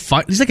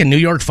he's like a New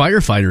York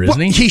firefighter,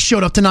 isn't he? He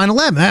showed up to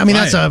 9/11. I mean,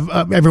 right.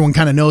 That's everyone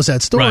kind of knows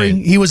that story. Right.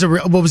 He was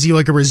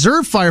like a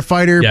reserve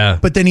firefighter, yeah.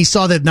 But then he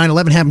saw that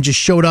 9/11 happened, just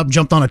showed up,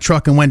 jumped on a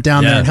truck, and went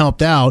down there and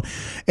helped out.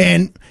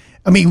 And,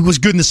 I mean, he was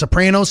good in The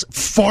Sopranos.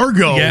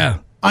 Fargo. Yeah.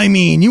 I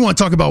mean, you want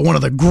to talk about one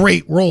of the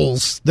great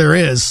roles there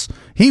is.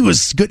 He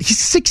was good. He's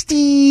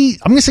 60.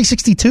 I'm going to say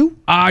 62.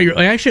 You're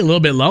actually a little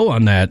bit low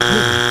on that.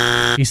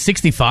 He's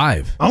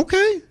 65.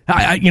 Okay.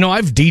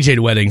 I've DJ'd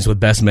weddings with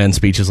best men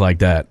speeches like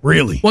that.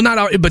 Really?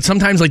 Well, but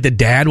sometimes like the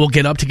dad will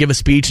get up to give a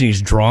speech and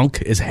he's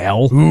drunk as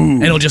hell,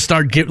 and he'll just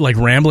start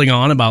rambling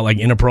on about like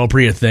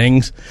inappropriate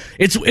things.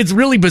 It's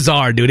really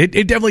bizarre, dude.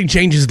 It definitely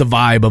changes the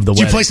vibe of the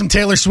wedding. Did you play some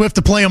Taylor Swift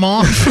to play him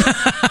off?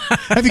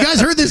 Have you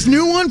guys heard this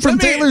new one from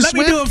Taylor Swift?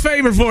 Let me do a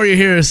favor for you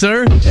here,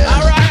 sir. Yeah.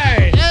 All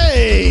right.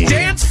 Hey.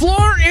 Dance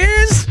floor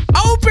is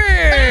open.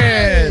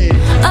 Hey.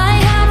 I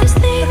have this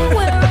thing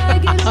where I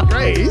get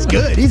great. He's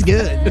good. He's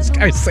good. This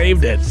guy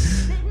saved it.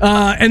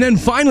 And then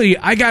finally,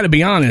 I got to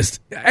be honest.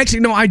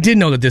 Actually, no, I did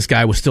know that this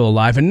guy was still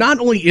alive. And not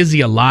only is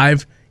he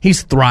alive,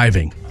 he's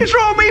thriving. It's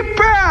all me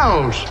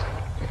pals.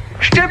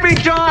 Stepping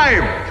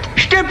time.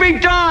 Stepping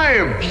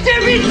time.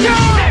 Stepping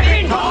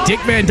time. Dick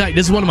Van Dyke.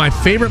 This is one of my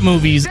favorite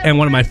movies and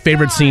one of my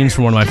favorite scenes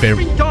from one of my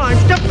favorite.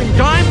 Stepping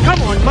time.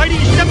 Come on, mighty.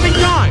 Stepping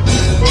time.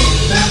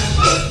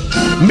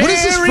 What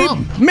is this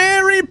from?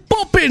 Mary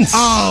Poppins.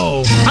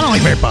 Oh, I don't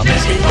like Mary Poppins.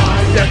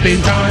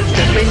 Stepping time.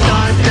 Stepping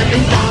time.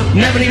 Stepping time.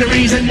 Never need a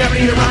reason. Never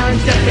need a rhyme.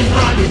 Stepping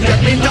time.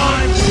 Stepping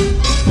time.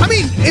 I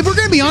mean, if we're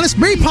going to be honest,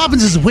 Mary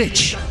Poppins is a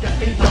witch.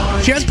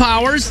 She has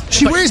powers.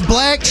 She wears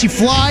black. She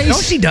flies. No,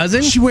 she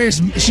doesn't.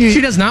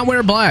 She does not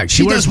wear black.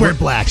 She does wear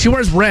black. She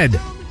wears red.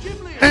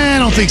 I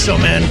don't think so,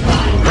 man.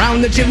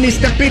 Round the chimney,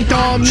 stepping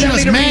tom. She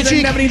does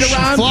magic. Never need a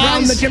rhyme.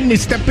 Round the chimney,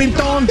 stepping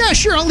tom. Yeah,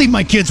 sure. I'll leave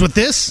my kids with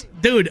this.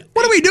 Dude,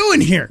 what are we doing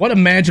here? What a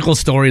magical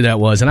story that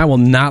was, and I will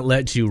not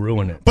let you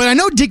ruin it. But I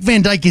know Dick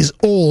Van Dyke is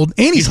old,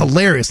 and he's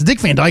hilarious. The Dick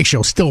Van Dyke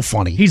Show is still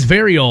funny. He's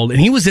very old, and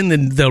he was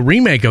in the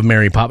remake of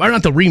Mary Poppins. Or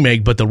not the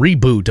remake, but the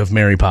reboot of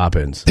Mary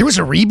Poppins. There was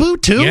a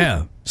reboot, too?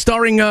 Yeah.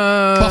 Starring,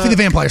 Buffy the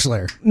Vampire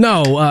Slayer.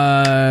 No,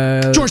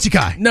 George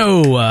Takei.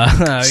 No,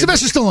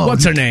 Sylvester Stallone.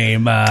 What's her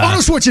name?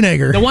 Arnold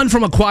Schwarzenegger. The one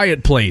from A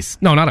Quiet Place.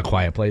 No, not A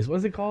Quiet Place. What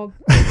is it called?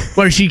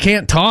 Where she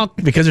can't talk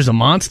because there's a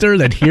monster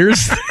that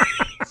hears.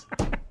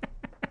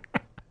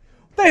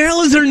 What the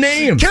hell is her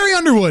name? Carrie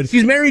Underwood.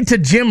 She's married to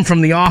Jim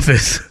from The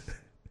Office.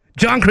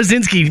 John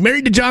Krasinski.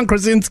 Married to John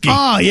Krasinski.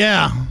 Oh,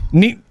 yeah.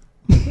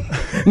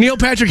 Neil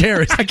Patrick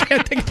Harris. I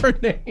can't think of her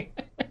name.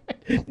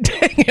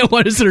 Dang it,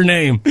 what is her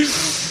name?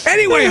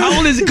 Anyway, how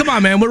old is it? Come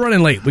on, man, we're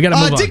running late. We got to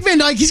move on. Dick Van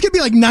Dyke, he's going to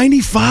be like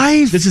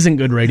 95. This isn't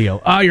good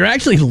radio. You're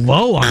actually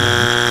low on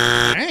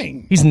him.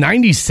 Dang. He's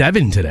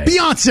 97 today.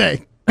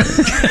 Beyonce.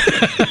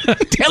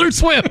 Taylor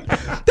Swift.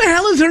 The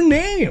hell is her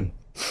name?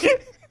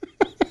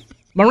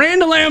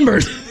 Miranda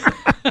Lambert.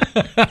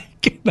 I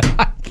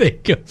cannot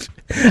think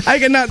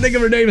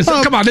of her name.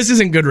 Come on, this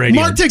isn't good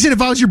radio. Mark texted,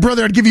 if I was your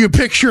brother, I'd give you a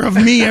picture of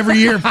me every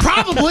year.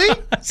 Probably.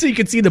 So you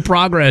can see the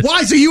progress.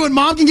 Why? So you and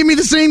Mom can give me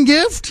the same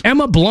gift?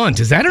 Emma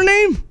Blunt. Is that her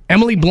name?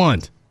 Emily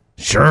Blunt.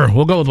 Sure.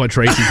 We'll go with what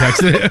Tracy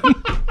texted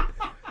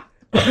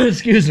him.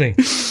 Excuse me.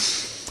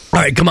 All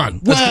right, come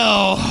on.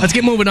 Let's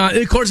get moving on.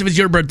 Of course, if it's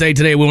your birthday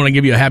today, we want to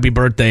give you a happy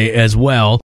birthday as well.